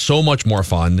obviously so much more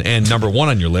fun and number 1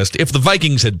 on your list if the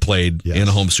Vikings had played in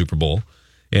a home Super Bowl.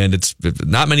 And it's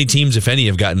not many teams, if any,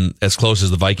 have gotten as close as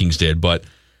the Vikings did, but.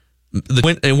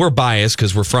 And we're biased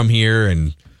because we're from here,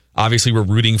 and Obviously, we're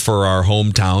rooting for our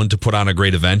hometown to put on a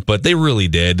great event, but they really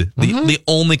did. The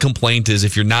only complaint is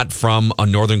if you're not from a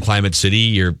northern climate city,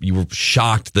 you were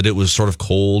shocked that it was sort of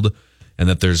cold and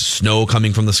that there's snow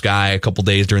coming from the sky a couple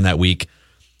days during that week.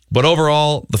 But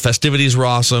overall, the festivities were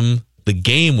awesome. The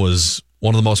game was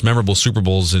one of the most memorable Super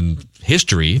Bowls in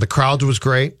history. The crowd was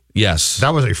great. Yes.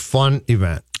 That was a fun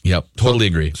event. Yep, totally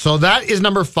agree. So that is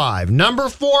number 5. Number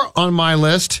 4 on my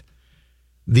list,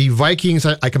 the Vikings.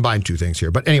 I combined two things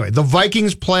here. But anyway, the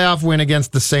Vikings playoff win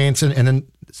against the Saints and then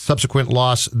subsequent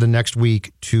loss the next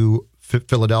week to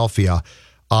Philadelphia.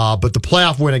 But the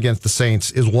playoff win against the Saints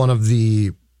is one of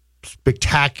the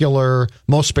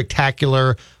most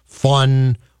spectacular,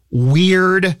 fun,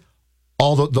 weird,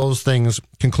 all those things,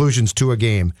 conclusions to a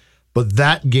game. But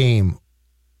that game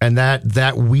and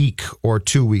that week or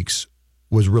 2 weeks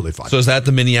was really fun. So is that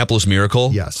the Minneapolis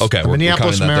Miracle? Yes. Okay. The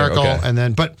Minneapolis Miracle. Okay. And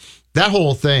then, but that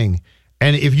whole thing,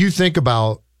 and if you think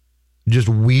about just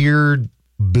weird,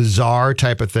 bizarre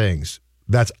type of things,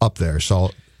 that's up there.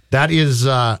 So that is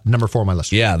number 4 on my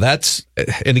list. Yeah,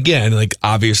 and again, like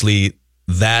obviously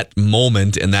that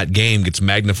moment and that game gets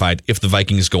magnified if the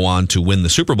Vikings go on to win the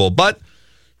Super Bowl. But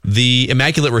the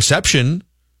Immaculate Reception,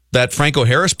 that Franco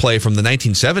Harris play from the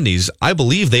 1970s, I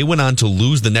believe they went on to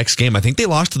lose the next game. I think they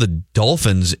lost to the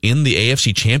Dolphins in the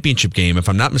AFC Championship game, if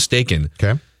I'm not mistaken.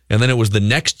 Okay. And then it was the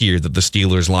next year that the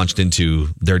Steelers launched into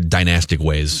their dynastic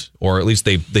ways, or at least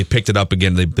they picked it up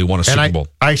again. They won a Super Bowl.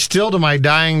 I still, to my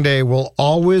dying day, will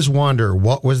always wonder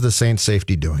what was the Saints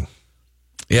safety doing.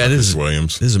 Yeah, Marcus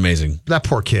Williams. This is amazing. That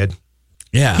poor kid.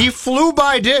 Yeah. He flew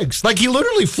by Diggs. Like, he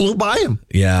literally flew by him.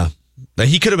 Yeah.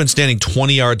 He could have been standing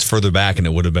 20 yards further back, and it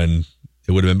would have been.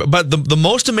 But the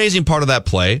most amazing part of that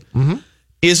play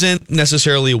isn't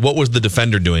necessarily what was the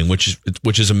defender doing, which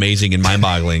is amazing and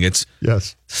mind-boggling. It's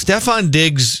yes, Stefon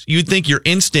Diggs. You'd think your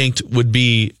instinct would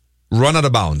be run out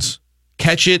of bounds,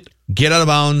 catch it, get out of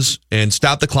bounds, and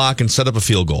stop the clock and set up a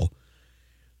field goal.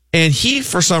 And he,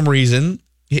 for some reason,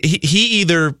 he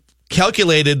either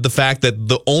calculated the fact that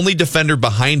the only defender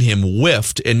behind him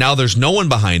whiffed, and now there's no one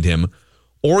behind him,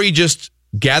 or he just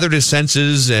gathered his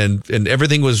senses and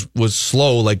everything was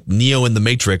slow, like Neo in the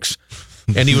Matrix.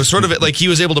 And he was sort of like he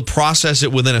was able to process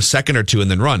it within a second or two and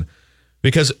then run.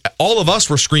 Because all of us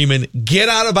were screaming, get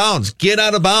out of bounds, get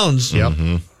out of bounds. Yep.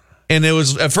 And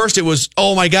at first it was,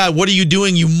 oh my God, what are you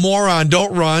doing, you moron?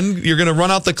 Don't run. You're going to run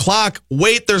out the clock.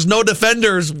 Wait, there's no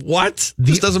defenders. What?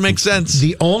 This doesn't make sense.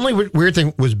 The only weird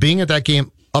thing was being at that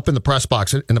game up in the press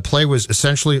box, and the play was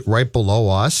essentially right below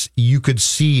us. You could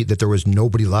see that there was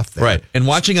nobody left there. Right. And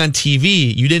watching on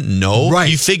TV, you didn't know. Right.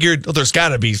 You figured, oh, there's got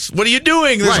to be, what are you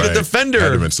doing? There's a defender. Had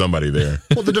to have been somebody there.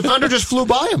 Well, the defender just flew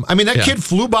by him. I mean, that kid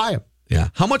flew by him. Yeah.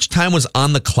 How much time was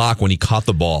on the clock when he caught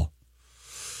the ball?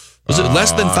 Was it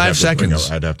less than 5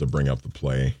 seconds? I'd have to bring up the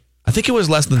play. I think it was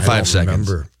less than 5 seconds.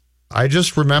 Remember. I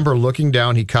just remember looking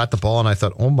down, he caught the ball, and I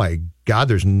thought, oh my God,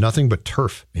 there's nothing but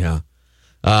turf. Yeah.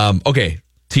 Okay.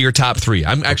 To your top 3.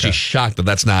 I'm actually shocked that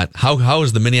that's not. How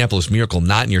is the Minneapolis Miracle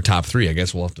not in your top 3? I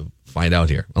guess we'll have to find out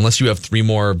here. Unless you have 3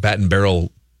 more bat and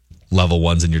barrel level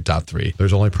ones in your top 3.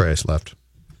 There's only Price left.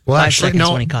 Well, 5 seconds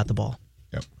when he caught the ball.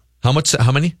 Yep. How much?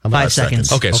 How many? 5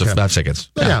 seconds. Okay, so 5 seconds.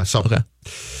 Yeah. So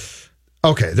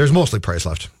okay, there's mostly Price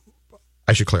left.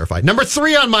 I should clarify. Number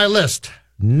 3 on my list.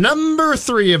 Number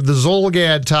 3 of the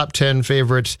Zolgad top 10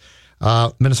 favorite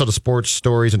Minnesota sports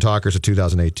stories and talkers of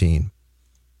 2018.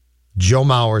 Joe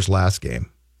Mauer's last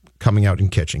game, coming out in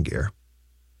catching gear.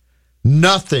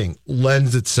 Nothing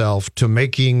lends itself to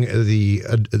making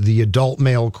the adult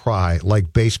male cry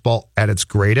like baseball at its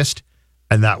greatest,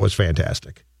 and that was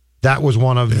fantastic. That was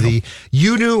one of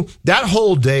you knew that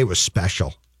whole day was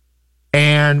special,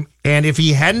 and if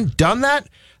he hadn't done that,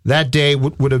 that day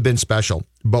would have been special.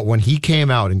 But when he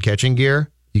came out in catching gear,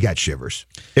 you got shivers.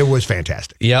 It was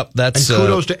fantastic. Yep, that's and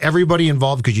kudos to everybody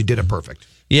involved because you did it perfect.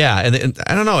 Yeah, and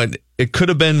I don't know. It could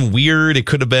have been weird. It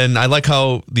could have been. I like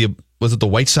how was it the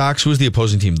White Sox? Who was the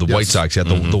opposing team? The White Sox. Yeah,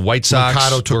 the White Sox.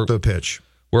 Mercado took the pitch.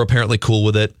 We're apparently cool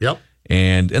with it. Yep.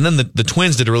 And then the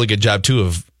Twins did a really good job too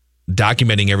of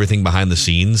documenting everything behind the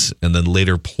scenes, and then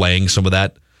later playing some of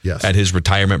that at his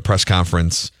retirement press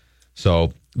conference.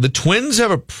 So the Twins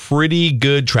have a pretty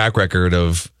good track record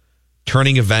of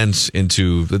turning events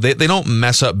into. They don't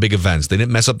mess up big events. They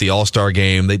didn't mess up the All-Star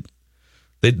game.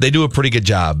 They do a pretty good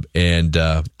job, and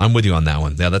I'm with you on that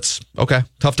one. Yeah, that's okay.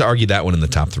 Tough to argue that one in the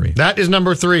top 3. That is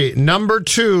number 3. Number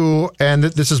 2, and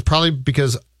this is probably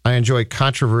because I enjoy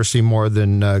controversy more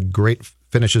than great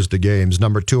finishes to games.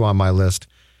 Number 2 on my list,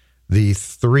 the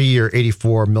 3-year,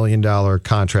 $84 million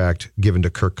contract given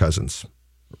to Kirk Cousins.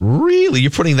 Really?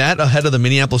 You're putting that ahead of the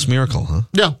Minneapolis Miracle, huh?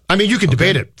 Yeah. I mean, you can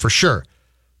debate it for sure.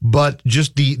 but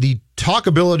just the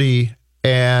talkability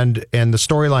and the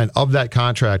storyline of that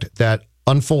contract that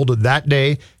unfolded that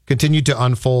day continued to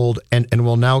unfold and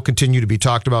will now continue to be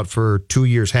talked about for 2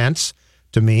 years hence.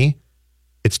 To me,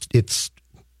 it's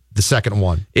the second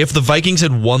one. If the Vikings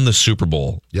had won the Super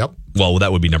Bowl, well,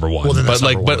 that would be number one. Well,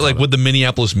 but would the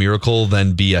Minneapolis Miracle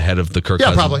then be ahead of the Kirk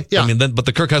Cousins? Yeah, probably. Yeah. I mean, but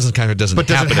the Kirk Cousins contract doesn't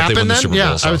happen if they win the Super Bowl.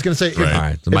 Yeah, so. I was going to say. All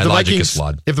right. My logic is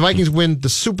flawed. If the Vikings win the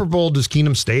Super Bowl, does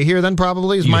Keenum stay here then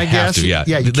probably is my guess? Yeah,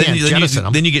 you can't jettison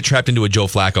him. Then you get trapped into a Joe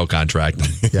Flacco contract.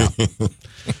 Yeah.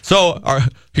 So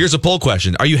here's a poll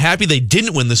question. Are you happy they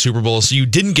didn't win the Super Bowl so you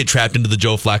didn't get trapped into the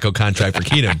Joe Flacco contract for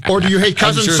Keenum? Or do you hate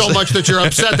Cousins so much that you're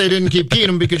upset they didn't keep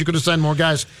Keenum because you could have signed more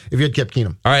guys if you had kept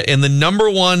Keenum? All right, and the number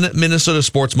one Minnesota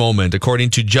sports moment,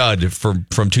 according to Judd, from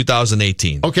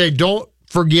 2018. Okay, don't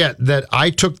forget that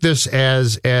I took this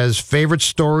as favorite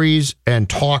stories and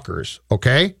talkers,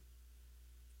 okay?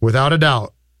 Without a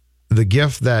doubt, the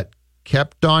gift that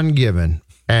kept on giving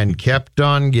and kept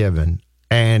on giving,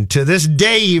 and to this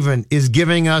day even is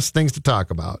giving us things to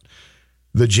talk about,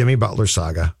 the Jimmy Butler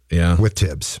saga with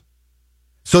Tibbs.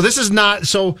 So this is not,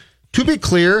 so to be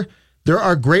clear, there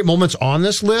are great moments on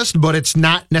this list, but it's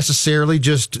not necessarily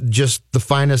just the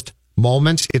finest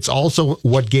moments. It's also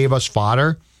what gave us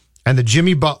fodder. And the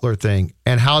Jimmy Butler thing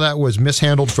and how that was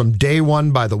mishandled from day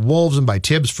one by the Wolves and by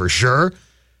Tibbs for sure.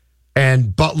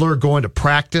 And Butler going to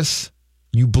practice.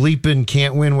 You bleeping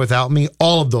can't win without me.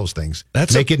 All of those things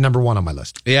make it number one on my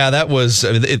list. Yeah, that was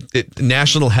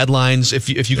national headlines. If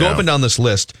you go up and down this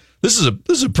list, this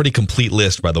is a pretty complete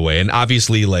list, by the way. And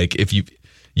obviously, like if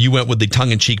you went with the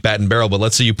tongue-in-cheek bat and barrel, but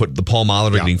let's say you put the Paul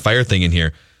Molitor getting fired thing in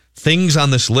here. Things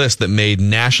on this list that made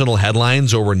national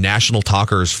headlines or were national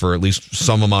talkers for at least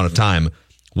some amount of time.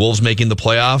 Wolves making the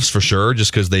playoffs for sure,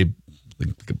 just because they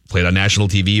played on national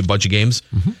TV a bunch of games.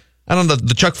 Mm-hmm. I don't know.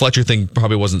 The Chuck Fletcher thing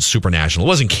probably wasn't super national. It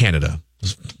wasn't Canada. I'm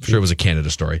sure it was a Canada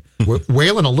story.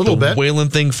 Whalen a little bit. Whalen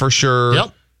thing for sure.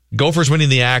 Yep. Gophers winning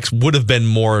the Axe would have been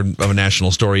more of a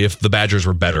national story if the Badgers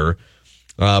were better.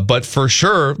 But for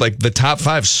sure, like the top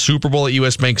 5 Super Bowl at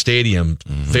US Bank Stadium,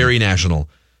 very national.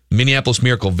 Minneapolis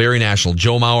Miracle, very national.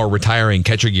 Joe Mauer retiring,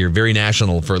 catcher gear, very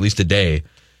national for at least a day,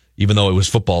 even though it was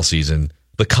football season.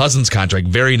 The Cousins contract,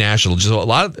 very national. Just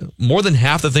more than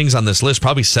half the things on this list,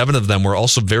 probably 7 of them were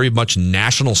also very much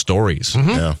national stories. Mm-hmm.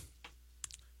 Yeah.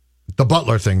 The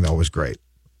Butler thing, though, was great.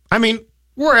 I mean,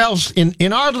 where else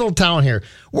in our little town here,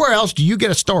 where else do you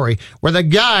get a story where the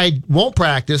guy won't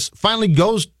practice, finally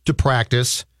goes to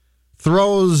practice,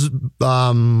 throws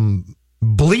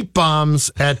bleep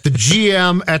bombs at the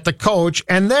GM, at the coach,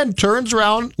 and then turns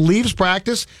around, leaves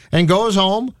practice, and goes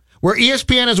home, where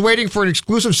ESPN is waiting for an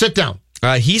exclusive sit-down?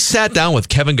 He sat down with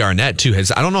Kevin Garnett, too.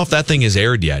 I don't know if that thing has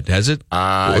aired yet. Has it?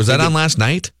 Was that on last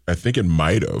night? I think it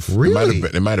might have. Really?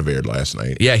 It might have aired last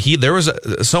night. Yeah, there was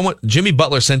Jimmy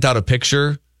Butler sent out a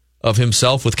picture of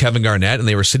himself with Kevin Garnett, and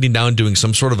they were sitting down doing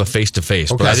some sort of a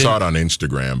face-to-face. Okay. I saw it on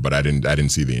Instagram, but I didn't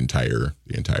see the entire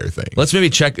thing. Let's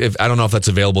maybe check I don't know if that's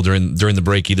available during the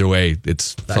break. Either way,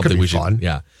 it's something we should. Fun.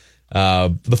 Yeah.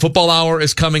 The football hour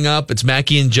is coming up. It's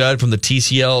Mackie and Judd from the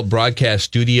TCL broadcast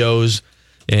studios.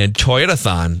 And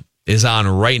Toyotathon is on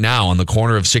right now on the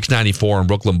corner of 694 and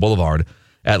Brooklyn Boulevard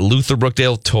at Luther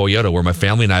Brookdale Toyota, where my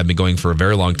family and I have been going for a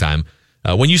very long time.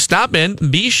 When you stop in,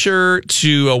 be sure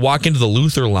to walk into the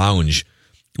Luther Lounge,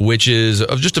 which is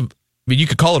you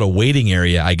could call it a waiting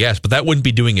area, I guess, but that wouldn't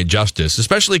be doing it justice,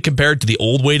 especially compared to the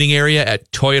old waiting area at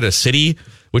Toyota City,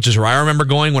 which is where I remember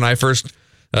going when I first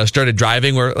started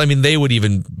driving, where, I mean, they would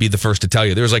even be the first to tell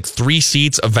you. There was like 3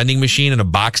 seats, a vending machine, and a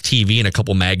box TV, and a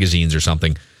couple magazines or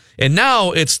something. And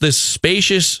now it's this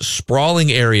spacious, sprawling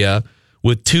area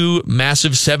with 2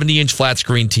 massive 70-inch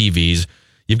flat-screen TVs.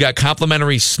 You've got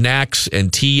complimentary snacks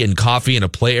and tea and coffee and a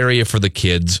play area for the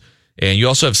kids. And you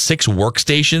also have 6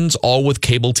 workstations, all with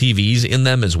cable TVs in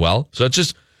them as well. So it's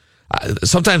just,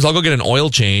 sometimes I'll go get an oil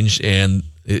change, and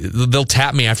they'll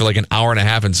tap me after like an hour and a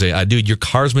half and say, dude, your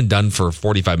car's been done for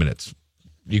 45 minutes.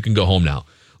 You can go home now.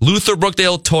 Luther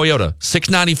Brookdale Toyota,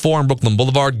 694 on Brooklyn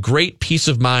Boulevard. Great peace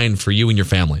of mind for you and your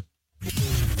family.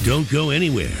 Don't go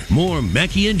anywhere. More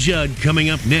Mackie and Judd coming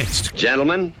up next.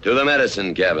 Gentlemen, to the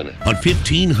medicine cabinet. On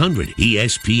 1500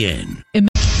 ESPN.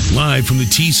 Live from the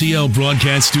TCL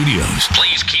broadcast studios.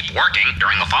 Please keep working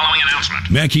during the following announcement.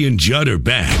 Mackie and Judd are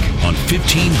back on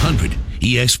 1500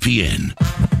 ESPN.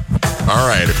 All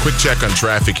right, a quick check on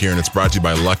traffic here, and it's brought to you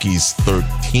by Lucky's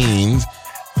 13.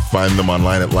 Find them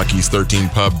online at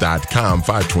luckys13pub.com,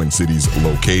 5 Twin Cities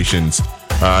locations.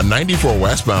 94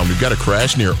 westbound, we've got a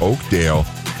crash near Oakdale,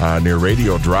 near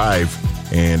Radio Drive,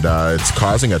 and it's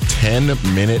causing a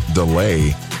 10-minute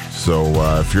delay. So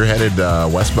if you're headed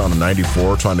westbound on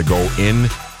 94, trying to go in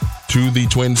to the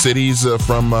Twin Cities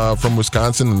from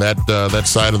Wisconsin and that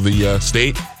side of the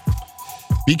state,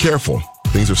 be careful.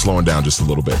 Things are slowing down just a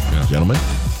little bit, gentlemen.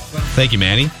 Thank you,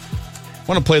 Manny. I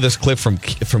want to play this clip from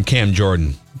Cam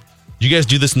Jordan. Did you guys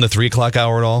do this in the 3 o'clock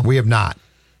hour at all? We have not.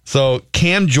 So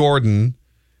Cam Jordan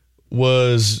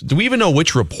do we even know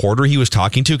which reporter he was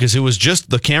talking to? Because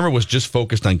the camera was just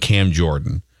focused on Cam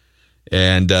Jordan.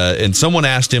 And someone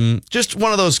asked him just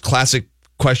one of those classic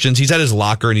questions. He's at his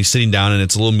locker and he's sitting down and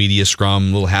it's a little media scrum,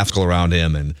 a little haskell around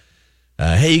him. And,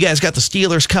 hey, you guys got the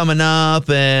Steelers coming up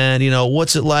and,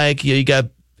 what's it like? You got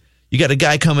a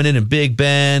guy coming in Big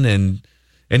Ben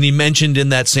and he mentioned in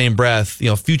that same breath,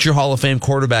 future Hall of Fame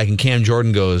quarterback, and Cam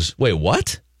Jordan goes, wait,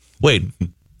 what? Wait,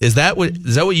 is that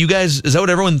what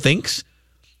everyone thinks?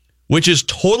 Which is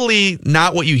totally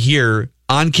not what you hear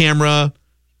on camera,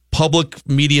 public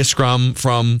media scrum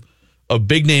from a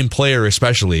big name player,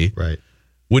 especially. Right.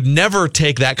 Would never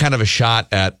take that kind of a shot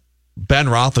at Ben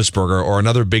Roethlisberger or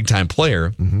another big time player.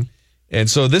 Mm-hmm. And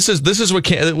so this is what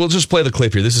we'll just play the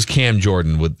clip here. This is Cam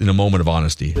Jordan in a moment of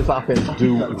honesty. This offense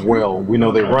do well. We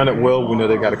know they run it well. We know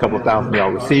they got a couple of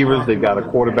 1,000-yard receivers. They've got a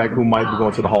quarterback who might be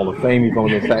going to the Hall of Fame. He's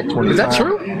going to get sacked 20 times. Is that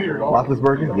true?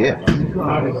 Roethlisberger? Yeah.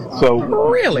 So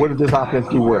really, what did this offense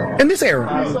do well? In this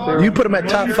era, you put them at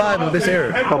top 5 of this era.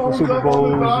 A couple Super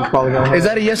Bowls. Probably is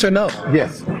that a yes or no?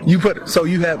 Yes. So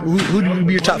you have who do you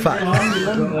be your top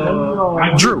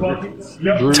 5? Drew.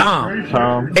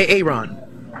 Tom. Aaron.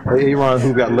 Aaron,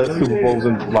 who got less Super Bowls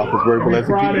than Roethlisberger, but let's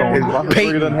keep going.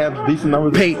 Roethlisberger doesn't have decent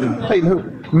numbers. Peyton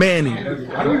who? Manning.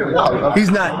 He's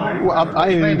not. Well, I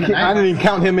didn't even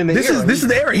count him in the era. This is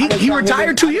the era. He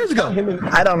retired 2 years ago.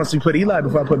 I'd honestly put Eli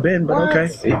before I put Ben, but okay.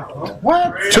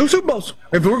 What? 2 Super Bowls.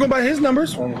 If we're going by his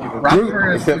numbers.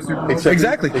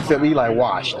 Except Eli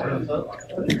washed. I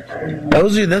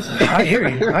hear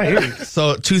you.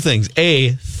 So 2 things.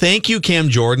 A, thank you, Cam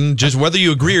Jordan. Just whether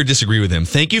you agree or disagree with him,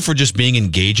 thank you for just being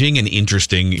engaging and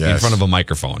interesting in front of a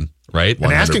microphone, right?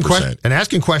 And asking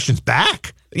questions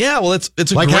back. Yeah, well, it's a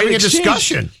like great having a exchange.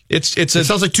 discussion. It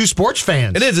sounds like 2 sports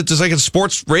fans. It is. It's just like a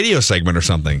sports radio segment or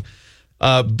something.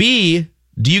 B,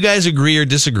 do you guys agree or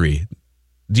disagree?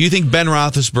 Do you think Ben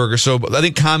Roethlisberger? So I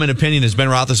think common opinion is Ben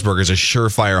Roethlisberger is a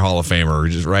surefire Hall of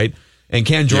Famer, right? And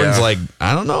Cam Jordan's like,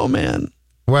 I don't know, man.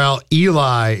 Well,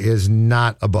 Eli is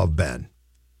not above Ben.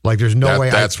 Like, there's no way.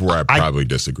 That's where I probably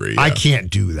disagree. I can't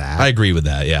do that. I agree with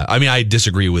that. Yeah, I mean, I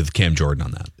disagree with Cam Jordan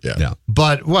on that. Yeah.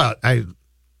 But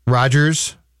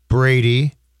Rodgers,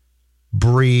 Brady,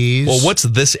 Breeze. Well, what's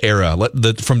this era?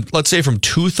 Let's say from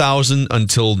 2000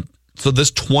 until this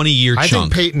 20-year chunk. I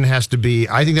think Peyton has to be.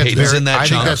 I think that's Peyton's in that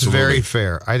chunk. That's very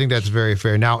fair. I think that's very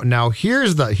fair. Now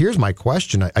here's my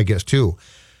question. I guess too.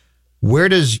 Where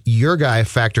does your guy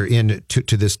factor in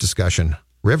to this discussion?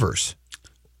 Rivers.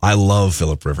 I love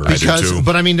Phillip Rivers. I do too.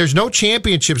 But I mean, there's no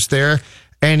championships there.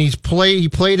 And he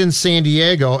played in San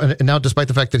Diego, and now despite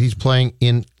the fact that he's playing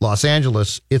in Los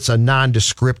Angeles, it's a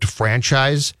nondescript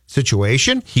franchise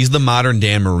situation. He's the modern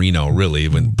Dan Marino, really.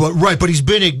 But he's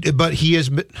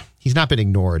not been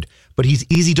ignored. But he's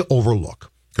easy to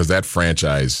overlook because that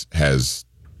franchise has,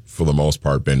 for the most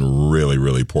part, been really,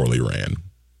 really poorly ran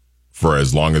for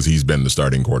as long as he's been the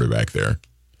starting quarterback there.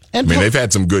 And they've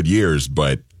had some good years,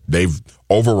 but they've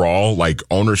overall, like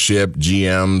ownership,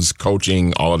 GMs,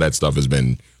 coaching, all of that stuff has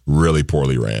been really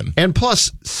poorly ran. And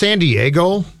plus, San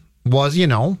Diego was,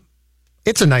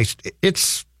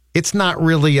 it's not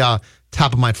really a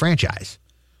top of mind franchise.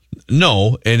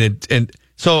 No,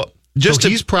 so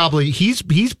he's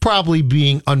probably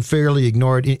being unfairly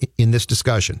ignored in this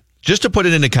discussion. Just to put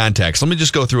it into context, let me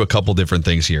just go through a couple different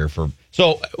things here.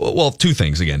 2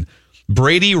 things again.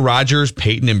 Brady, Rodgers,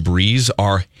 Peyton, and Breeze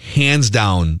are hands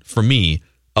down, for me,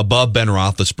 above Ben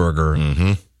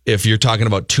Roethlisberger if you're talking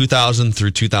about 2000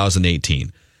 through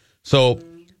 2018. So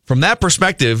from that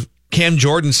perspective, Cam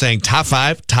Jordan saying top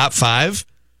five.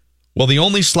 Well, the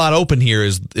only slot open here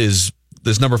is this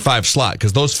number 5 slot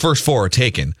because those first 4 are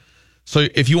taken. So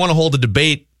if you want to hold a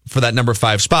debate for that number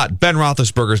 5 spot, Ben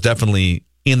Roethlisberger is definitely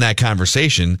in that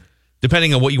conversation.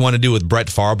 Depending on what you want to do with Brett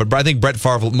Favre, but I think Brett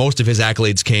Favre, most of his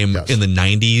accolades came in the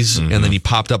 90s, and then he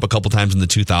popped up a couple times in the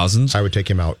 2000s. I would take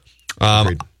him out.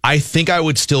 I think I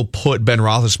would still put Ben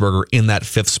Roethlisberger in that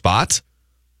 5th spot,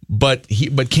 but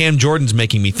Cam Jordan's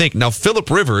making me think. Now, Phillip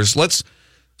Rivers,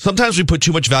 sometimes we put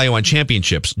too much value on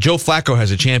championships. Joe Flacco has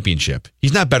a championship.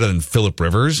 He's not better than Phillip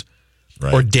Rivers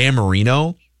or Dan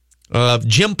Marino.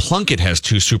 Jim Plunkett has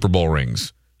 2 Super Bowl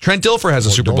rings. Trent Dilfer has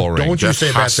a Super Bowl ring. Don't you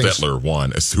say bad things. Hostetler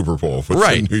won a Super Bowl with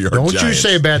Right. the New York Don't Giants. you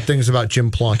say bad things about Jim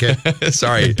Plunkett.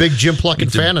 Sorry. I'm a big Jim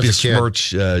Plunkett fan as a kid.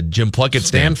 Besmirch Jim Plunkett.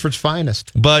 Stanford's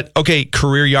finest. But, okay,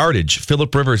 career yardage.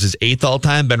 Phillip Rivers is 8th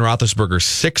all-time, Ben Roethlisberger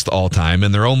 6th all-time,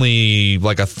 and they're only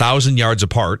like 1,000 yards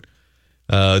apart.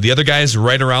 The other guys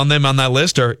right around them on that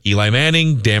list are Eli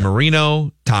Manning, Dan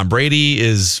Marino. Tom Brady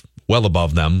is well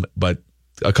above them, but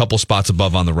a couple spots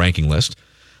above on the ranking list.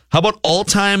 How about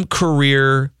all-time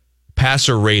career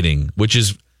passer rating, which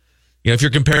is, if you're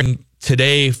comparing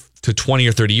today to 20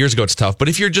 or 30 years ago, it's tough. But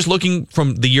if you're just looking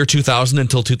from the year 2000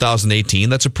 until 2018,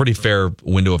 that's a pretty fair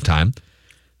window of time.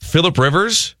 Phillip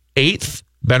Rivers, 8th.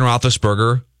 Ben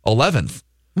Roethlisberger, 11th.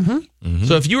 Mm-hmm.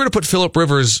 So if you were to put Phillip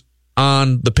Rivers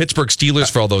on the Pittsburgh Steelers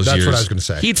for all those years, that's what I was going to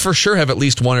say. He'd for sure have at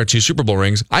least 1 or 2 Super Bowl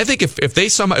rings. I think if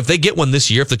they get one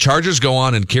this year, if the Chargers go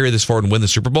on and carry this forward and win the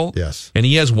Super Bowl, yes, and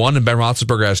he has 1 and Ben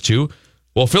Roethlisberger has 2,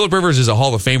 well, Phillip Rivers is a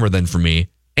Hall of Famer then for me.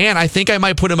 And I think I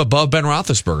might put him above Ben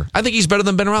Roethlisberger. I think he's better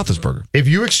than Ben Roethlisberger. If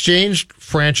you exchanged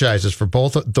franchises for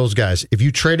both of those guys, if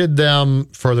you traded them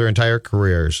for their entire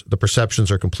careers, the perceptions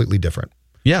are completely different.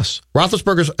 Yes.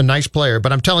 Roethlisberger's a nice player,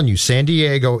 but I'm telling you, San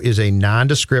Diego is a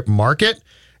nondescript market,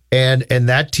 and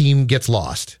that team gets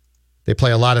lost. They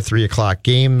play a lot of 3 o'clock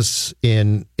games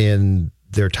in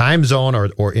their time zone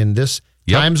or in this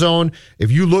time zone.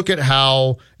 If you look at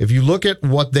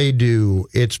what they do,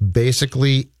 it's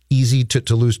basically easy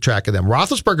to lose track of them.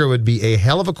 Roethlisberger would be a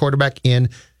hell of a quarterback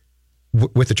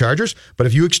with the Chargers, but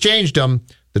if you exchanged them,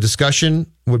 the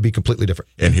discussion would be completely different.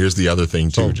 And here's the other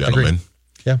thing too, gentlemen. Agreed.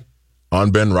 Yeah.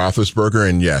 On Ben Roethlisberger,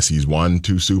 and yes, he's won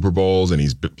 2 Super Bowls and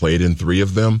he's played in 3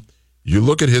 of them. You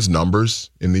look at his numbers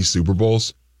in these Super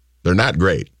Bowls, they're not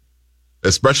great.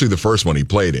 Especially the first one he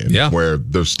played in, where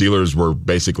the Steelers were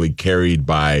basically carried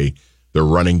by the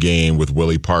running game with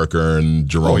Willie Parker and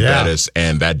Jerome Bettis,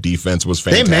 and that defense was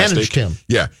fantastic. They managed him.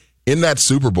 Yeah. In that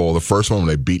Super Bowl, the first one when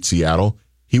they beat Seattle,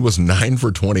 he was 9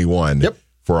 for 21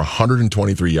 for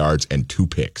 123 yards and 2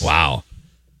 picks. Wow.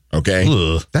 Okay.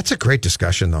 Ugh. That's a great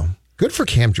discussion, though. Good for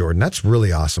Cam Jordan. That's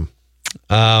really awesome.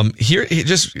 Here,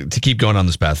 just to keep going on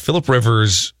this path, Phillip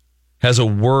Rivers has a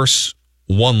worse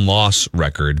 1-loss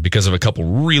record because of a couple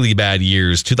really bad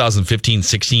years.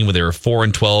 2015-16, where they were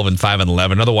 4-12 and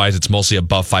 5-11. Otherwise, it's mostly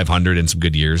above 500 in some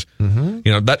good years.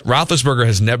 Mm-hmm. That Roethlisberger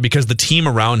has never, because the team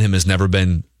around him has never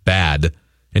been bad,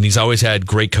 and he's always had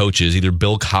great coaches, either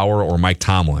Bill Cowher or Mike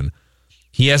Tomlin.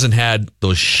 He hasn't had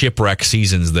those shipwreck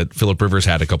seasons that Phillip Rivers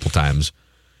had a couple times.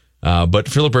 But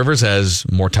Phillip Rivers has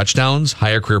more touchdowns,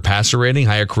 higher career passer rating,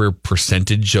 higher career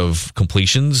percentage of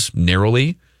completions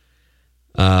narrowly.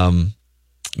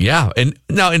 Yeah, and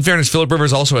now in fairness, Phillip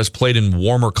Rivers also has played in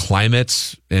warmer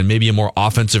climates and maybe a more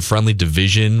offensive-friendly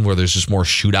division where there's just more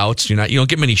shootouts. You don't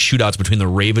get many shootouts between the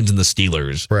Ravens and the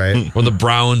Steelers, right? Or the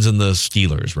Browns and the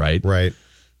Steelers, right? Right.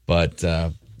 But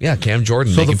Cam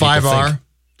Jordan. So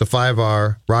the 5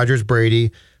 are Rodgers,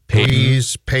 Brady,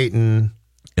 Breeze, Peyton,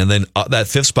 and then that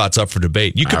 5th spot's up for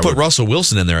debate. You could put Russell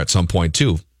Wilson in there at some point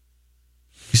too.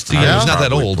 He's not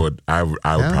that old. I would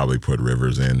probably put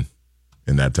Rivers in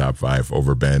that top 5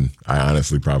 over Ben. I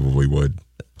honestly probably would.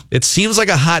 It seems like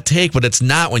a hot take, but it's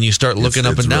not when you start looking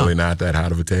up and down. It's really not that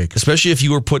hot of a take. Especially if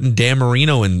you were putting Dan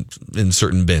Marino in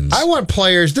certain bins. I want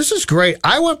players, this is great.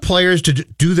 I want players to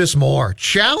do this more.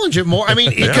 Challenge it more. I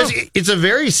mean, because it's a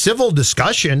very civil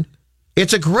discussion.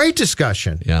 It's a great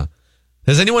discussion. Yeah.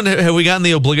 Have we gotten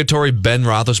the obligatory Ben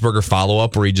Roethlisberger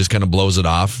follow-up where he just kind of blows it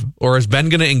off? Or is Ben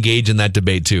going to engage in that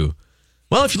debate too?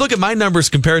 Well, if you look at my numbers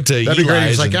compared to Eli's.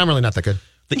 He's like, I'm really not that good.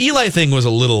 The Eli thing was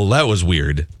that was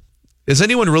weird. Does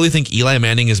anyone really think Eli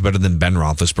Manning is better than Ben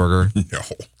Roethlisberger? No.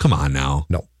 Come on now.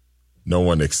 No. No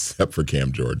one except for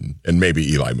Cam Jordan and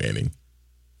maybe Eli Manning.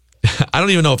 I don't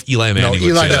even know if Eli Manning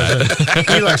would say that.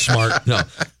 Eli's smart. No.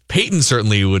 Peyton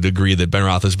certainly would agree that Ben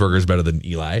Roethlisberger is better than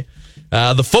Eli.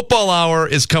 The football hour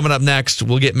is coming up next.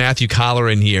 We'll get Matthew Collar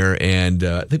in here, and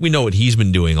I think we know what he's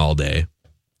been doing all day.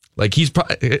 Like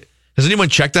has anyone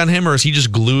checked on him, or is he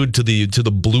just glued to the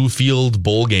Bluefield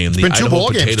bowl game? It's been 2 bowl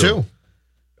games too.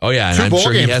 Oh yeah, and I'm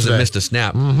sure he hasn't missed a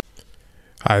snap. Mm-hmm.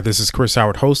 Hi, this is Chris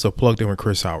Howard, host of Plugged In with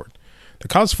Chris Howard. The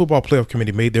College Football Playoff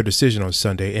Committee made their decision on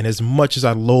Sunday, and as much as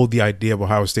I loathe the idea of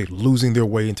Ohio State losing their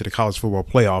way into the College Football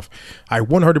Playoff, I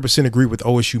 100% agree with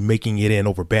OSU making it in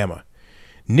over Bama.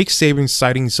 Nick Saban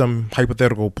citing some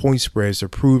hypothetical point spreads to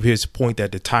prove his point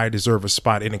that the Tide deserve a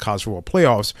spot in the College Football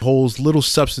Playoffs holds little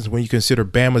substance when you consider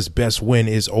Bama's best win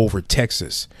is over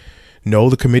Texas.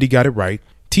 No, the committee got it right.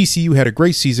 TCU had a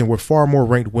great season with far more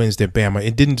ranked wins than Bama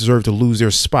and didn't deserve to lose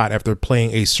their spot after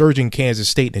playing a surging Kansas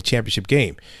State in a championship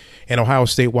game. And Ohio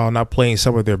State, while not playing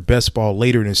some of their best ball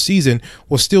later in the season,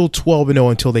 was still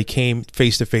 12-0 until they came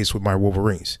face-to-face with my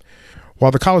Wolverines.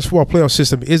 While the college football playoff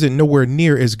system isn't nowhere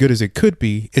near as good as it could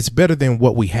be, it's better than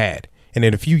what we had. And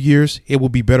in a few years, it will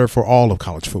be better for all of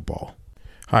college football.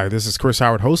 Hi, this is Chris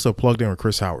Howard, host of Plugged In with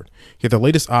Chris Howard. Get the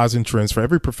latest odds and trends for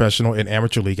every professional and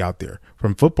amateur league out there.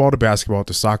 From football to basketball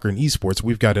to soccer and esports,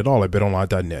 we've got it all at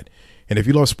BetOnline.net. And if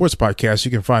you love sports podcasts,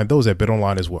 you can find those at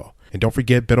BetOnline as well. And don't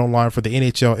forget BetOnline for the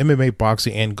NHL, MMA,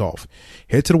 boxing, and golf.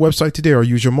 Head to the website today or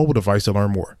use your mobile device to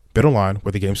learn more. BetOnline,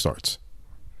 where the game starts.